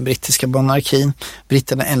om den brittiska monarkin.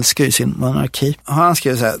 Britterna älskar ju sin monarki. Han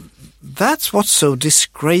skriver så här: That's what's so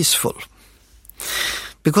disgraceful.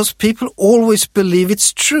 Because people always believe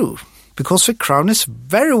it's true. Because the crown is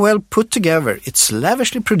very well put together. It's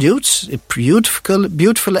lavishly produced, it's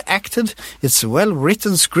beautifully acted, it's a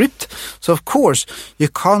well-written script. So of course, you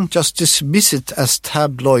can't just dismiss it as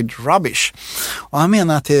tabloid rubbish. Och han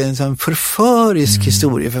menar att det är en förförisk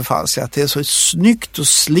historieförfalskning. Att det är så snyggt och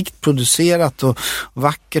slikt producerat och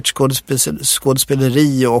vackert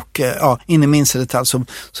skådespeleri och in i minsta detalj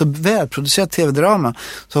så välproducerat tv-drama.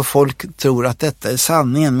 Så folk tror att detta är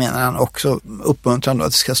sanningen, menar han, också uppmuntrande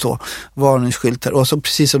att det ska stå varningsskyltar, och så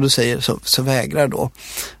precis som du säger så vägrar då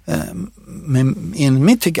enligt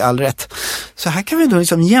mitt tycke all rätt. Så här kan vi då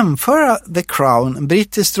liksom jämföra The Crown, en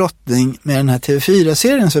brittisk drottning, med den här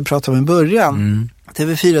TV4-serien som vi pratade om i början.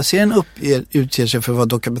 TV4-serien utger sig för att vara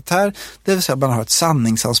dokumentär, det vill säga att man har ett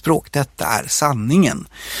sanningsanspråk. Detta är sanningen.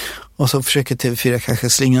 Och så försöker TV4 kanske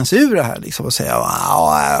slinga sig ur det här liksom och säga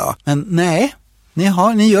men nej,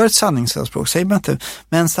 ni gör ett sanningsanspråk, säger man inte.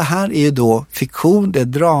 Men så här är ju då fiktion, det är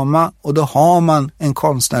drama, och då har man en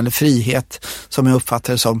konstnärlig frihet som jag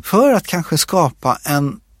uppfattar det som, för att kanske skapa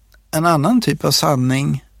en annan typ av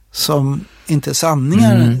sanning som inte är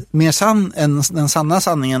sanningar, mer sann än den sanna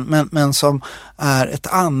sanningen, men som är ett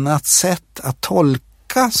annat sätt att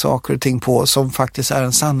tolka saker och ting på, som faktiskt är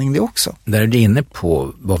en sanning det också. Där är du inne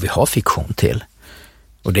på vad vi har fiktion till.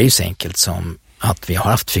 Och det är ju så enkelt som att vi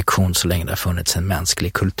har haft fiktion så länge det har funnits en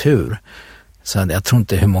mänsklig kultur. Så jag tror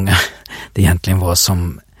inte hur många det egentligen var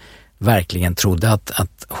som verkligen trodde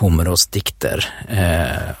att Homeros dikter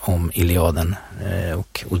om Iliaden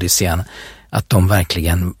och Odysseen, att de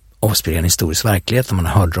verkligen avspeglar en historisk verklighet, om man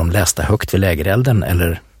hörde dem lästa högt vid lägerelden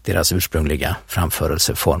eller deras ursprungliga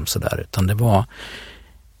framförelseform sådär, utan det var,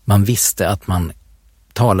 man visste att man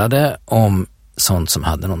talade om sånt som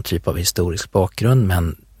hade någon typ av historisk bakgrund,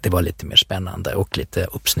 men det var lite mer spännande och lite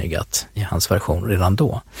uppsnyggat i hans version redan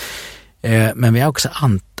då. Men vi har också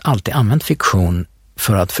alltid använt fiktion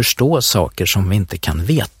för att förstå saker som vi inte kan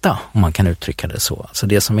veta, om man kan uttrycka det så. Alltså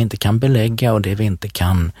det som vi inte kan belägga och det vi inte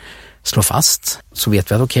kan slå fast, så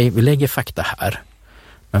vet vi att okej, vi lägger fakta här.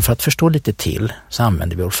 Men för att förstå lite till så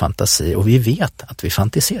använder vi vår fantasi, och vi vet att vi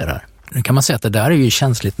fantiserar. Nu kan man säga att det där är ju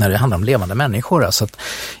känsligt när det handlar om levande människor. Alltså att,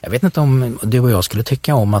 jag vet inte om du och jag skulle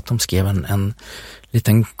tycka om att de skrev en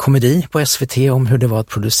liten komedi på SVT om hur det var att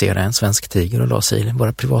producera en svensk tiger och la sig i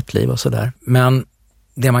våra privatliv och sådär. Men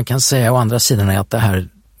det man kan säga å andra sidan är att det här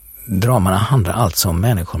dramarna handlar alltså om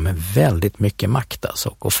människor med väldigt mycket makt, alltså,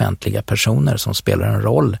 och offentliga personer som spelar en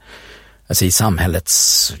roll, alltså, i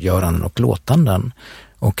samhällets göranden och låtanden.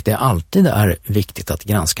 Och det alltid är viktigt att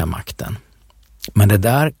granska makten. Men det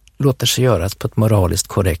där låter sig göras på ett moraliskt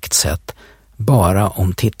korrekt sätt bara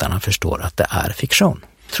om tittarna förstår att det är fiktion.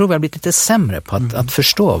 Jag tror vi har blivit lite sämre på att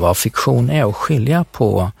förstå vad fiktion är och skilja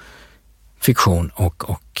på fiktion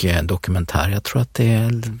och dokumentär. Jag tror att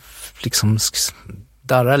det liksom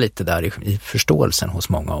darrar lite där i förståelsen hos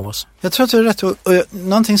många av oss. Jag tror att du är rätt. Och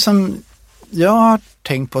någonting som jag har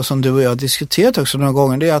tänkt på, som du och jag har diskuterat också några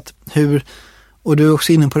gånger, det är att och du är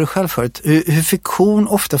också inne på det själv förut, hur fiktion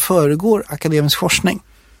ofta föregår akademisk forskning.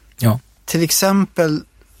 Ja. Till exempel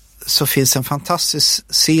så finns en fantastisk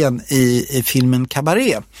scen i filmen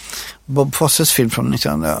Cabaret, Bob Fosses film från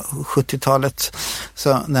 1970-talet,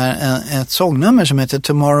 så när ett sångnummer som heter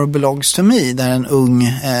Tomorrow Belongs to Me, där en ung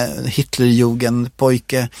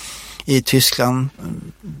Hitlerjugendpojke i Tyskland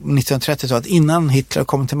 1930-talet, innan Hitler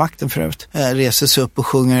kom till makten för övrigt, reser sig upp och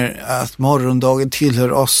sjunger att morgondagen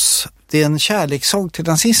tillhör oss. Det är en kärlekssång till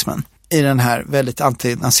nazismen i den här väldigt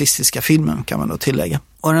antinazistiska filmen, kan man då tillägga.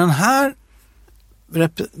 Och den här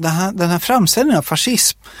framställningen av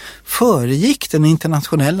fascism föregick den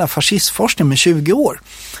internationella fascistforskningen med 20 år.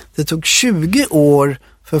 Det tog 20 år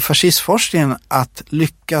för fascistforskningen att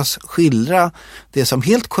lyckas skildra det som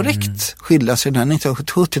helt korrekt skildras i den här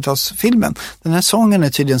 1970-talsfilmen. Den här sången är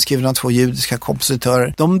tydligen skriven av 2 judiska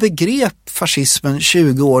kompositörer. De begrep fascismen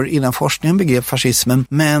 20 år innan forskningen begrep fascismen,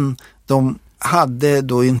 men de hade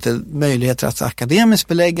då inte möjligheter att akademiskt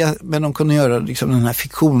belägga, men de kunde göra liksom den här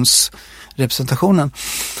fiktionsrepresentationen.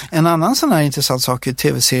 En annan sån här intressant sak är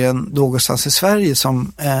tv-serien Någonstans i Sverige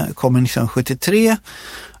som kom 1973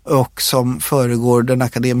 och som föregår den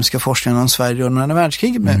akademiska forskningen om Sverige under andra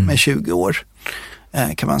världskriget med 20 år,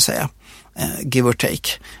 kan man säga. Give or take.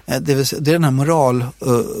 Det är den här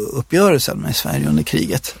moraluppgörelsen med Sverige under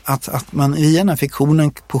kriget. Att man i den här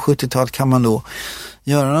fiktionen på 70-talet kan man då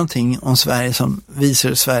göra någonting om Sverige som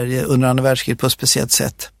visar Sverige under andra världskriget på ett speciellt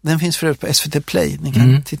sätt. Den finns förut på SVT Play. Ni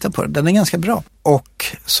kan titta på den. Den är ganska bra. Och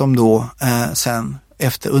som då sen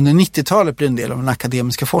under 90-talet blir en del av den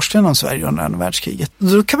akademiska forskningen om Sverige under andra världskriget.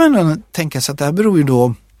 Då kan man tänka sig att det här beror ju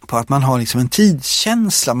då på att man har liksom en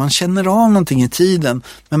tidskänsla. Man känner av någonting i tiden,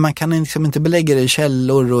 men man kan liksom inte belägga det i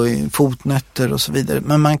källor och i fotnötter och så vidare.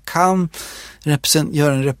 Men man kan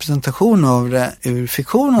göra en representation av det ur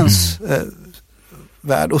fiktionens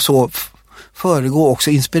värld och så föregå och också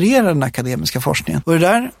inspirera den akademiska forskningen. Och det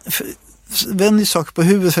där vänder saker på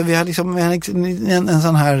huvudet, för vi har liksom en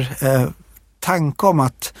sån här tanke om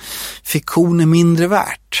att fiktion är mindre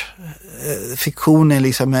värt. Fiktion är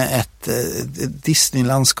liksom ett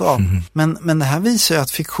Disneylandskap. Men det här visar ju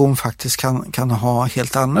att fiktion faktiskt kan ha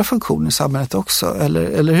helt andra funktioner i samhället också.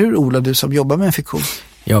 Eller hur, Ola, du som jobbar med fiktion?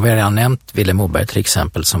 Ja, vi har redan nämnt Vilhelm Moberg till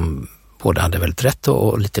exempel, som både hade väldigt rätt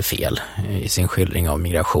och lite fel i sin skildring av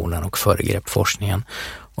migrationen och föregrepp forskningen.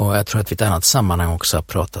 Och jag tror att vi i ett annat sammanhang också har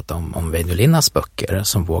pratat om Väinö Linnas böcker,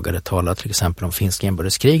 som vågade tala till exempel om finska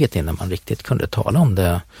inbördeskriget innan man riktigt kunde tala om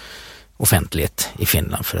det offentligt i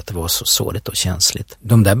Finland, för att det var så sårigt och känsligt.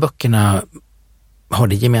 De där böckerna har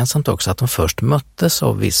det gemensamt också att de först möttes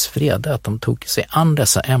av viss vrede, att de tog sig an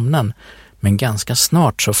dessa ämnen, men ganska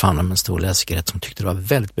snart så fann de en stor läsarkrets som tyckte det var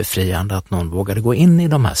väldigt befriande att någon vågade gå in i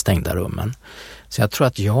de här stängda rummen. Så jag tror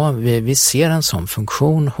att vi ser en sån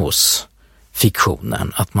funktion hos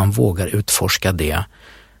fiktionen, att man vågar utforska det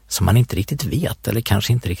som man inte riktigt vet eller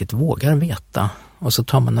kanske inte riktigt vågar veta. Och så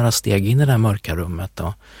tar man några steg in i det här mörka rummet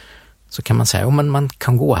och så kan man säga, men man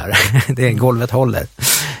kan gå här, det golvet håller.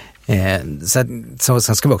 Så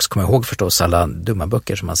sen ska vi också komma ihåg förstås alla dumma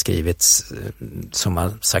böcker som har skrivits, som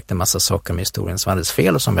har sagt en massa saker med historien som alldeles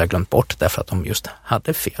fel och som vi har glömt bort därför att de just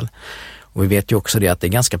hade fel. Och vi vet ju också det att det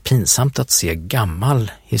är ganska pinsamt att se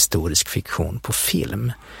gammal historisk fiktion på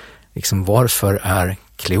film. Liksom, varför är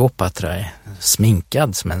Kleopatra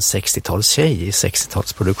sminkad som en 60-talstjej i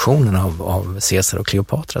 60-talsproduktionen av Caesar och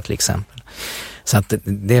Kleopatra till exempel? Så att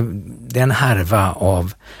det är en härva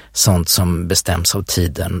av sånt som bestäms av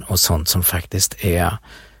tiden och sånt som faktiskt är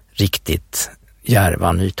riktigt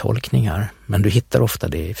djärva nytolkningar. Men du hittar ofta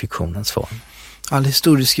det i fiktionens form. All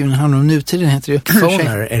historieskrivning handlar om nutiden, heter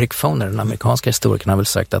det. Erik Foner, den amerikanska historikern, har väl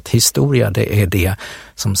sagt att historia, det är det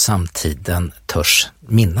som samtiden törs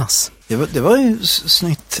minnas. Det var ju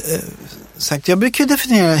snyggt sagt. Jag brukar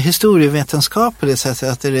definiera historievetenskap på det sättet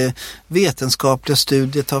att det är det vetenskapliga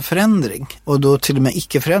studiet av förändring. Och då till och med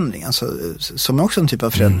icke-förändring, alltså, som är också en typ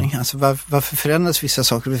av förändring. Alltså, varför förändras vissa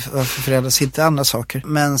saker, varför förändras inte andra saker?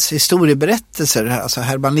 Men historieberättelser, alltså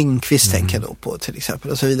Herman Lindqvist tänker jag då på till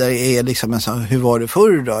exempel, och så vidare, är liksom en sån, hur var det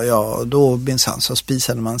förr då? Ja, då minsann så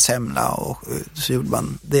spisade man semla och så gjorde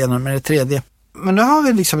man det ena med det tredje. Men då har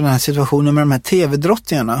vi liksom den här situationen med de här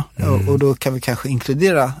tv-drottningarna och då kan vi kanske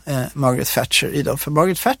inkludera Margaret Thatcher i dem. För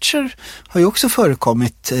Margaret Thatcher har ju också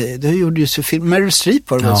förekommit, det gjorde ju så film, Meryl Streep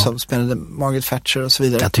var det som spelade Margaret Thatcher och så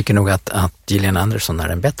vidare. Jag tycker nog att Gillian Anderson är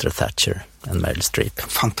en bättre Thatcher än Meryl Streep.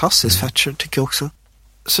 Fantastisk Thatcher tycker jag också.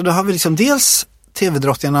 Så då har vi liksom dels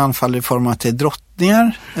tv-drottningarna anfaller i form av att det är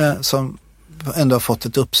drottningar som ändå har fått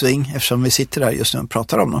ett uppsving eftersom vi sitter där just nu och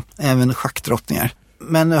pratar om dem. Även schackdrottningar.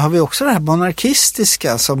 Men har vi också det här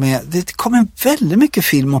monarkistiska som är, det kommer väldigt mycket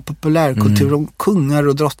film och populärkultur om kungar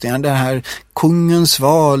och drottningar. Det här kungens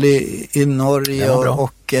val i Norge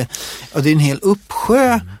och det är en hel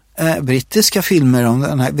uppsjö brittiska filmer om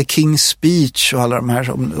den här The King's Speech och alla de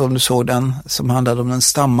här, om du såg den, som handlade om den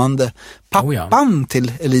stammande pappan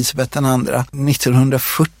till Elisabeth den andra.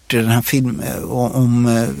 1940, den här filmen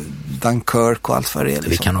om Dunkirk och allt vad det är. Liksom.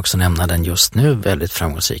 Vi kan också nämna den just nu väldigt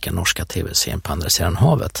framgångsrika norska tv-serien På andra sidan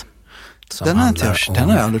havet. Den har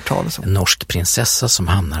jag aldrig talat om. En norsk prinsessa som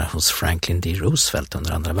hamnar hos Franklin D. Roosevelt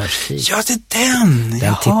under andra världskriget. Ja, det är den!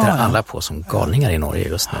 Den tittar alla på som galningar i Norge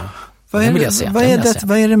just nu. Vad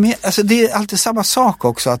är det med? Alltså det är alltid samma sak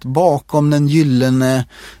också, att bakom den gyllene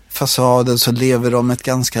fasaden så lever de ett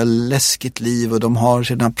ganska läskigt liv och de har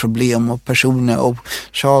sina problem och personer, och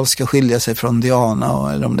Charles ska skilja sig från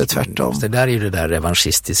Diana, eller om det är tvärtom. Det där är ju det där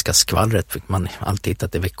revanschistiska skvallret, man alltid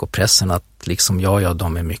hittat i veckopressen att liksom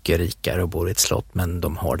de är mycket rikare och bor i ett slott, men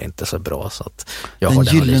de har det inte så bra, så att jag har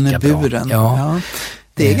den gyllene buren. Ja.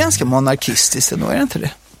 Det är ganska monarkistiskt ändå, är det inte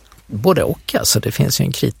det? Både och, alltså det finns ju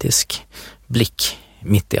en kritisk blick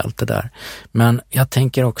mitt i allt det där. Men jag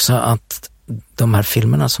tänker också att de här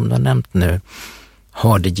filmerna som du har nämnt nu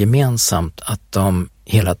har det gemensamt att de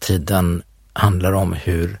hela tiden handlar om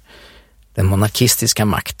hur den monarkistiska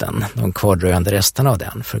makten, de kvardröjande resterna av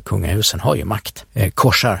den, för kungahusen har ju makt,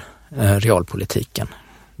 korsar realpolitiken.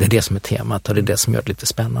 Det är det som är temat och det är det som gör det lite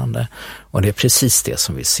spännande. Och det är precis det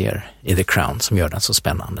som vi ser i The Crown som gör den så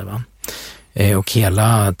spännande, va? Och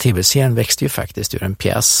hela tv-serien växte ju faktiskt ur en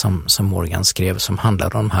pjäs som Morgan skrev, som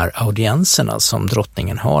handlade om de här audienserna som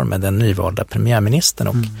drottningen har med den nyvalda premiärministern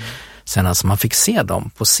och Sen alltså man fick se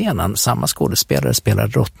dem på scenen, samma skådespelare spelar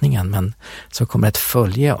drottningen, men så kommer ett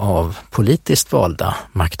följe av politiskt valda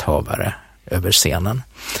makthavare över scenen.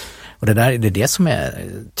 Och det är det som är,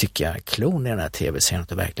 tycker jag, klon i den här tv-serien, att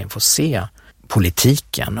du verkligen får se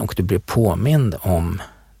politiken och du blir påmind om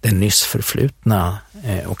det nyss förflutna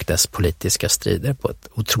och dess politiska strider på ett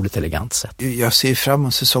otroligt elegant sätt. Jag ser fram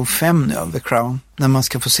emot säsong 5 nu av The Crown, när man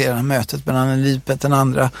ska få se det här mötet mellan Elizabeth den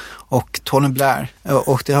andra och Tony Blair.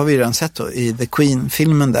 Och det har vi redan sett då i The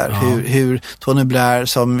Queen-filmen där, hur Tony Blair,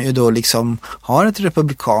 som ju då liksom har ett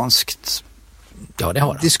republikanskt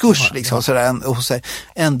diskurs liksom sådär, och så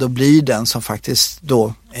ändå blir den som faktiskt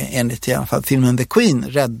då, enligt i alla fall filmen The Queen,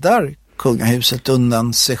 räddar kungahuset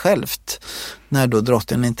undan sig självt när då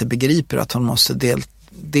drottningen inte begriper att hon måste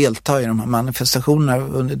delta i de här manifestationerna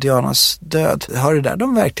under Dianas död. Har det där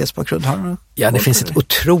de verklighetsbakgrund? Ja, det finns ett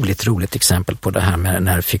otroligt roligt exempel på det här med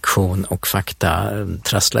när fiktion och fakta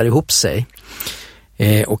trasslar ihop sig.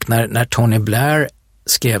 Och när Tony Blair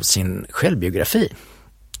skrev sin självbiografi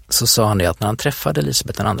så sa han det att när han träffade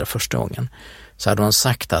Elizabeth den andra första gången så hade hon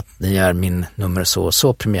sagt att ni är min nummer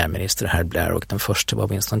så premiärminister, herr Blair, och den första var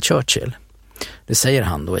Winston Churchill. Det säger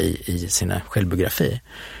han då i sina självbiografi.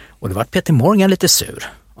 Och det var Peter Morgan lite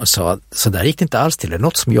sur och sa, så där gick det inte alls till, det är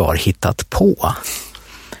något som jag har hittat på.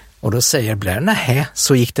 Och då säger Blair, nej,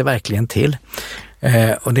 så gick det verkligen till.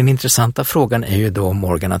 Och den intressanta frågan är ju då om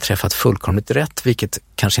Morgan har träffat fullkomligt rätt, vilket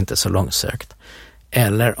kanske inte är så långsökt.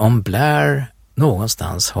 Eller om Blair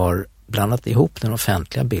någonstans har blandat ihop den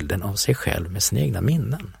offentliga bilden av sig själv med sina egna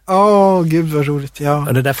minnen. Gud vad roligt. Ja,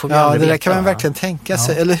 och det där får vi det där kan man verkligen tänka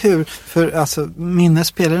sig, eller hur? För alltså, minne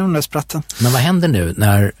spelar den där spratten. Men vad händer nu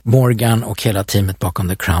när Morgan och hela teamet bakom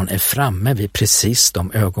The Crown är framme vid precis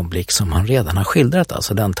de ögonblick som han redan har skildrat,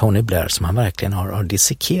 alltså den Tony Blair som han verkligen har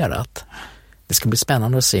dissekerat? Det ska bli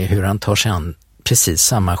spännande att se hur han tar sig an precis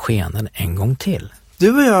samma skeenden en gång till.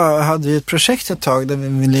 Du och jag hade ju ett projekt ett tag där vi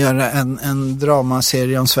ville göra en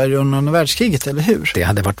dramaserie om Sverige under andra världskriget, eller hur? Det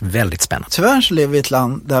hade varit väldigt spännande. Tyvärr så lever vi i ett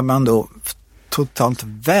land där man då totalt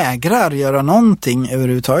vägrar göra någonting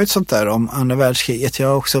överhuvudtaget sånt där om andra världskriget. Jag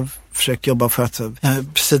har också försökt jobba för att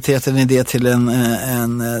presentera en idé till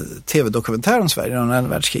en tv-dokumentär om Sverige under andra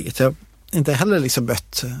världskriget. Jag har inte heller liksom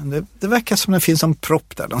bött. Det verkar som det finns en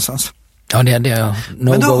propp där någonstans. Ja, det är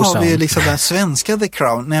men då har vi ju liksom den svenska The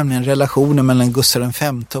Crown, nämligen relationen mellan Gustav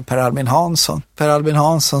V och Per Albin Hansson. Per Albin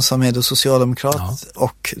Hansson som är då socialdemokrat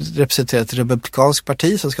och representerar ett republikanskt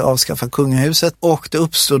parti som ska avskaffa kungahuset. Och det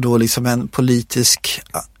uppstår då liksom en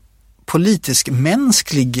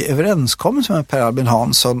politisk-mänsklig överenskommelse med Per Albin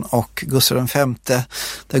Hansson och Gustav V,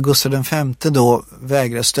 där Gustav V då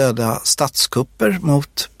vägrar stödja statskupper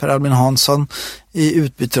mot Per Albin Hansson i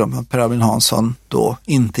utbyte om att Per Albin Hansson då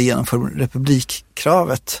inte genomför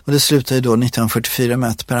republikkravet. Och det slutar ju då 1944 med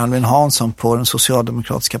att Per Albin Hansson på den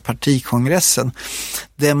socialdemokratiska partikongressen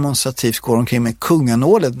demonstrativt går omkring med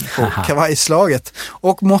kunganålen på kavajslaget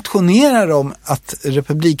och motionerar om att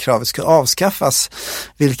republikkravet ska avskaffas,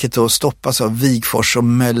 vilket då stoppas av Wigforss och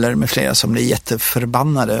Möller med flera som blir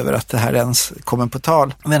jätteförbannade över att det här ens kommer på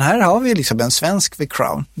tal. Men här har vi liksom en svensk The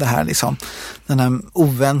Crown, det här liksom, den här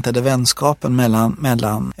oväntade vänskapen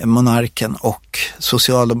mellan monarken och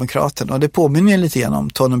socialdemokraten, och det påminner lite grann om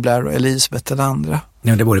Tony Blair och Elizabeth den andra.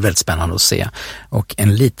 Ja, det vore väldigt spännande att se. Och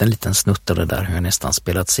en liten snutt av det där har nästan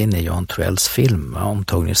spelats in i Jan Troells film om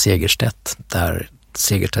Torgny Segerstedt, där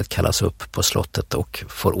Segerstedt kallas upp på slottet och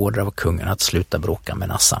får order av kungen att sluta bråka med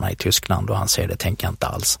nassarna i Tyskland, och han säger det tänker jag inte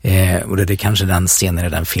alls. Och det är kanske den scenen i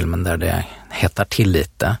den filmen där det hettar till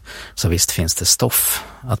lite, så visst finns det stoff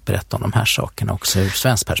att berätta om de här sakerna också ur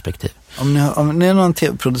svensk perspektiv. Om ni är någon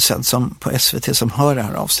tv-producent som på SVT som hör det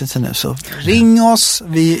här avsnittet nu, så ring oss,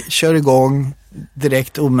 vi kör igång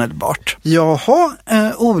direkt omedelbart. Jaha,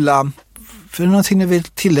 Ola, för någonting du vill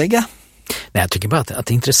tillägga? Nej, jag tycker bara att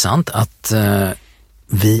det är intressant att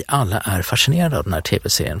vi alla är fascinerade av den här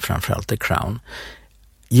tv-serien, framförallt The Crown.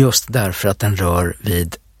 Just därför att den rör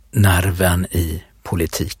vid nerven i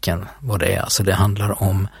politiken, vad det är. Alltså det handlar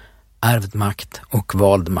om ärvd makt och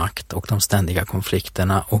vald makt och de ständiga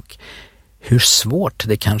konflikterna, och hur svårt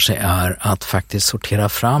det kanske är att faktiskt sortera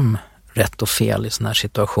fram rätt och fel i sådana här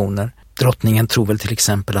situationer. Drottningen tror väl till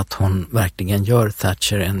exempel att hon verkligen gör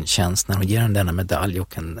Thatcher en tjänst när hon ger henne denna medalj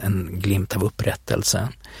och en glimt av upprättelse.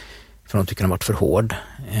 För hon tycker hon har varit för hård.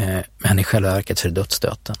 Men i själva verket för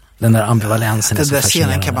dödsstöten. Den där ambivalensen är så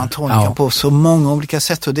fascinerande. Den där scenen kan man tolka på så många olika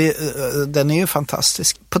sätt, och den är ju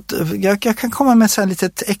fantastisk. Jag kan komma med ett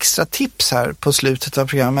litet extra tips här på slutet av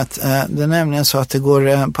programmet. Det är nämligen så att det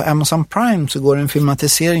går på Amazon Prime, så går en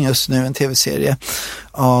filmatisering just nu, en tv-serie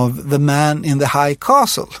av The Man in the High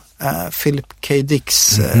Castle. Philip K.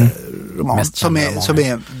 Dicks roman som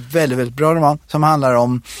är väldigt, väldigt bra roman, som handlar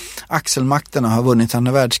om axelmakterna har vunnit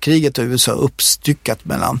andra världskriget och USA uppstyckat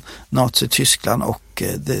mellan Nazi-Tyskland och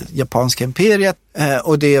det japanska imperiet.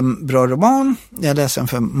 Och det är en bra roman. Jag läste den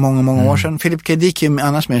för många år sedan. Philip K. Dick är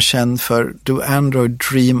annars mer känd för Do Android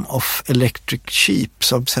Dream of Electric Sheep,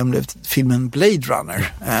 som sen blev filmen Blade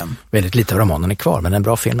Runner. Väldigt lite av romanen är kvar, men en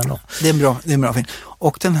bra film ändå. Det är en bra film.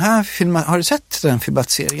 Och den här filmen, har du sett den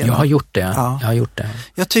filmatiseringen? Jag har gjort det. Ja. Jag har gjort det.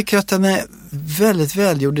 Jag tycker att den är väldigt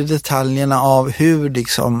välgjord i detaljerna av hur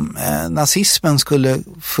liksom, nazismen skulle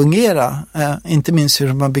fungera. Inte minst hur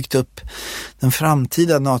de har byggt upp den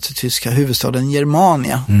framtida nazityska huvudstaden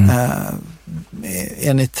Germania.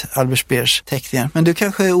 Enligt Albert Speers teckningar. Men du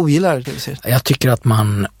kanske ogillar det? Jag tycker att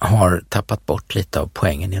man har tappat bort lite av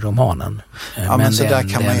poängen i romanen. Ja, men så där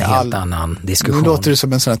kan man ju en helt annan diskussion. Nu låter du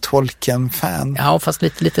som en sån här Tolkien-fan. Ja, fast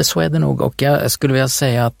lite så är det nog. Och jag skulle vilja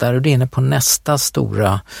säga att där är du inne på nästa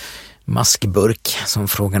stora maskburk som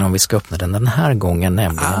frågan om vi ska öppna den här gången,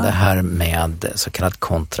 nämligen det här med så kallad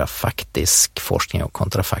kontrafaktisk forskning och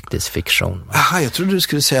kontrafaktisk fiktion. Aha, jag trodde du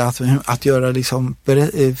skulle säga att göra liksom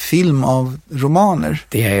film av romaner.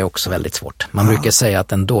 Det är också väldigt svårt. Man brukar säga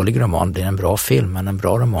att en dålig roman blir en bra film, men en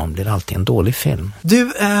bra roman blir alltid en dålig film.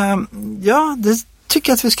 Du, det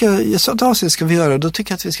tycker jag att vi ska, i sådant avsnitt ska vi göra, då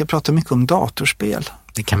tycker jag att vi ska prata mycket om datorspel.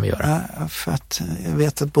 Det kan vi göra. För att jag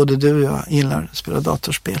vet att både du och jag gillar att spela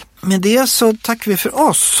datorspel. Med det så tackar vi för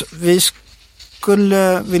oss. Vi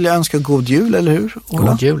skulle vilja önska god jul, eller hur,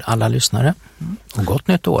 Ola? God jul alla lyssnare. Och gott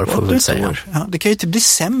nytt år får vi väl säga. Ja, det kan ju inte bli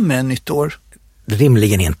sämre än nytt år.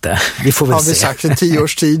 Rimligen inte. Vi får väl se. Har vi sagt en 10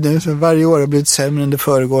 års tid nu. Så varje år har blivit sämre än det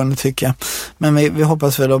föregående, tycker jag. Men vi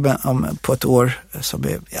hoppas väl om på ett år som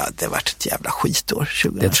är, det har varit ett jävla skitår.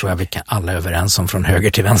 2020. Det tror jag vi kan alla överens om från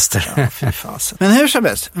höger till vänster. Ja, fy fasen. Men hur som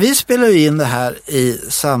helst, vi spelar ju in det här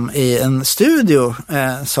i en studio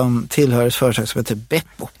som tillhör ett företag som heter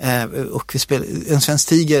Beppo. Och vi spelar, En Svensk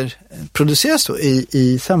Tiger produceras då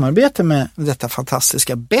i samarbete med detta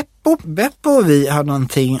fantastiska Beppo. Beppo och vi har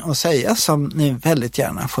någonting att säga som ni väldigt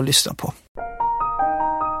gärna får lyssna på.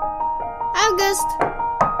 August!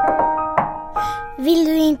 Vill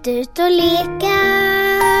du inte ut och leka?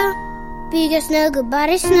 Bygga snögubbar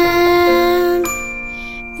i snön?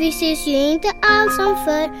 Vi ses ju inte alls som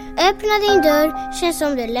förr. Öppna din dörr, känns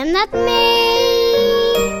som du lämnat mig.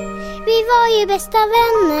 Vi var ju bästa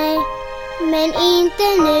vänner, men inte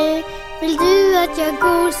nu. Vill du att jag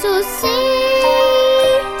går så säg?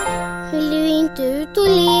 Vill du inte ut och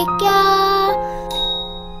leka?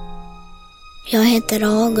 Jag heter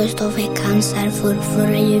August och fick cancer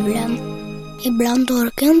förra julen. Ibland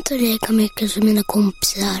orkar jag inte leka mycket som mina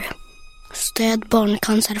kompisar. Stöd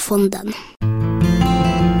Barncancerfonden.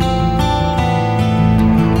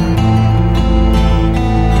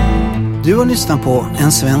 Du har lyssnat på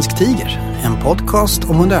En Svensk Tiger, en podcast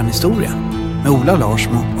om modern historia med Ola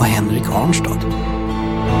Larsmo och Henrik Arnstad.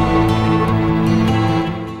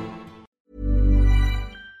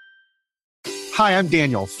 Hi, I'm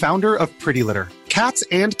Daniel, founder of Pretty Litter. Cats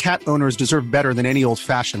and cat owners deserve better than any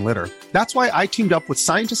old-fashioned litter. That's why I teamed up with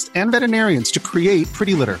scientists and veterinarians to create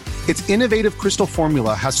Pretty Litter. Its innovative crystal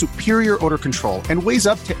formula has superior odor control and weighs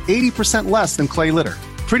up to 80% less than clay litter.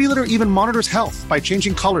 Pretty Litter even monitors health by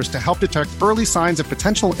changing colors to help detect early signs of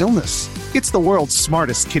potential illness. It's the world's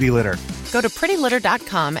smartest kitty litter. Go to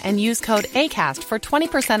prettylitter.com and use code ACAST for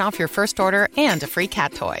 20% off your first order and a free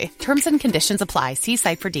cat toy. Terms and conditions apply. See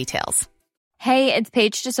site for details. Hey, it's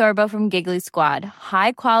Paige DeSorbo from Giggly Squad.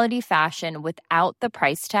 High quality fashion without the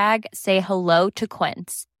price tag. Say hello to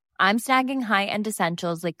Quince. I'm snagging high-end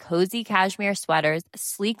essentials like cozy cashmere sweaters,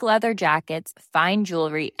 sleek leather jackets, fine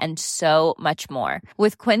jewelry, and so much more.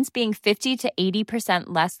 With Quince being 50 to 80%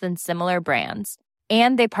 less than similar brands.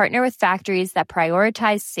 And they partner with factories that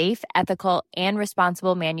prioritize safe, ethical, and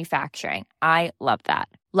responsible manufacturing. I love that.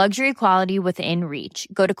 Luxury quality within reach.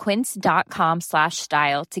 Go to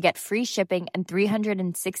quince.com/style to get free shipping and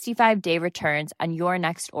 365-day returns on your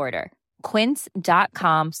next order.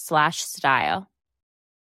 Quince.com/style.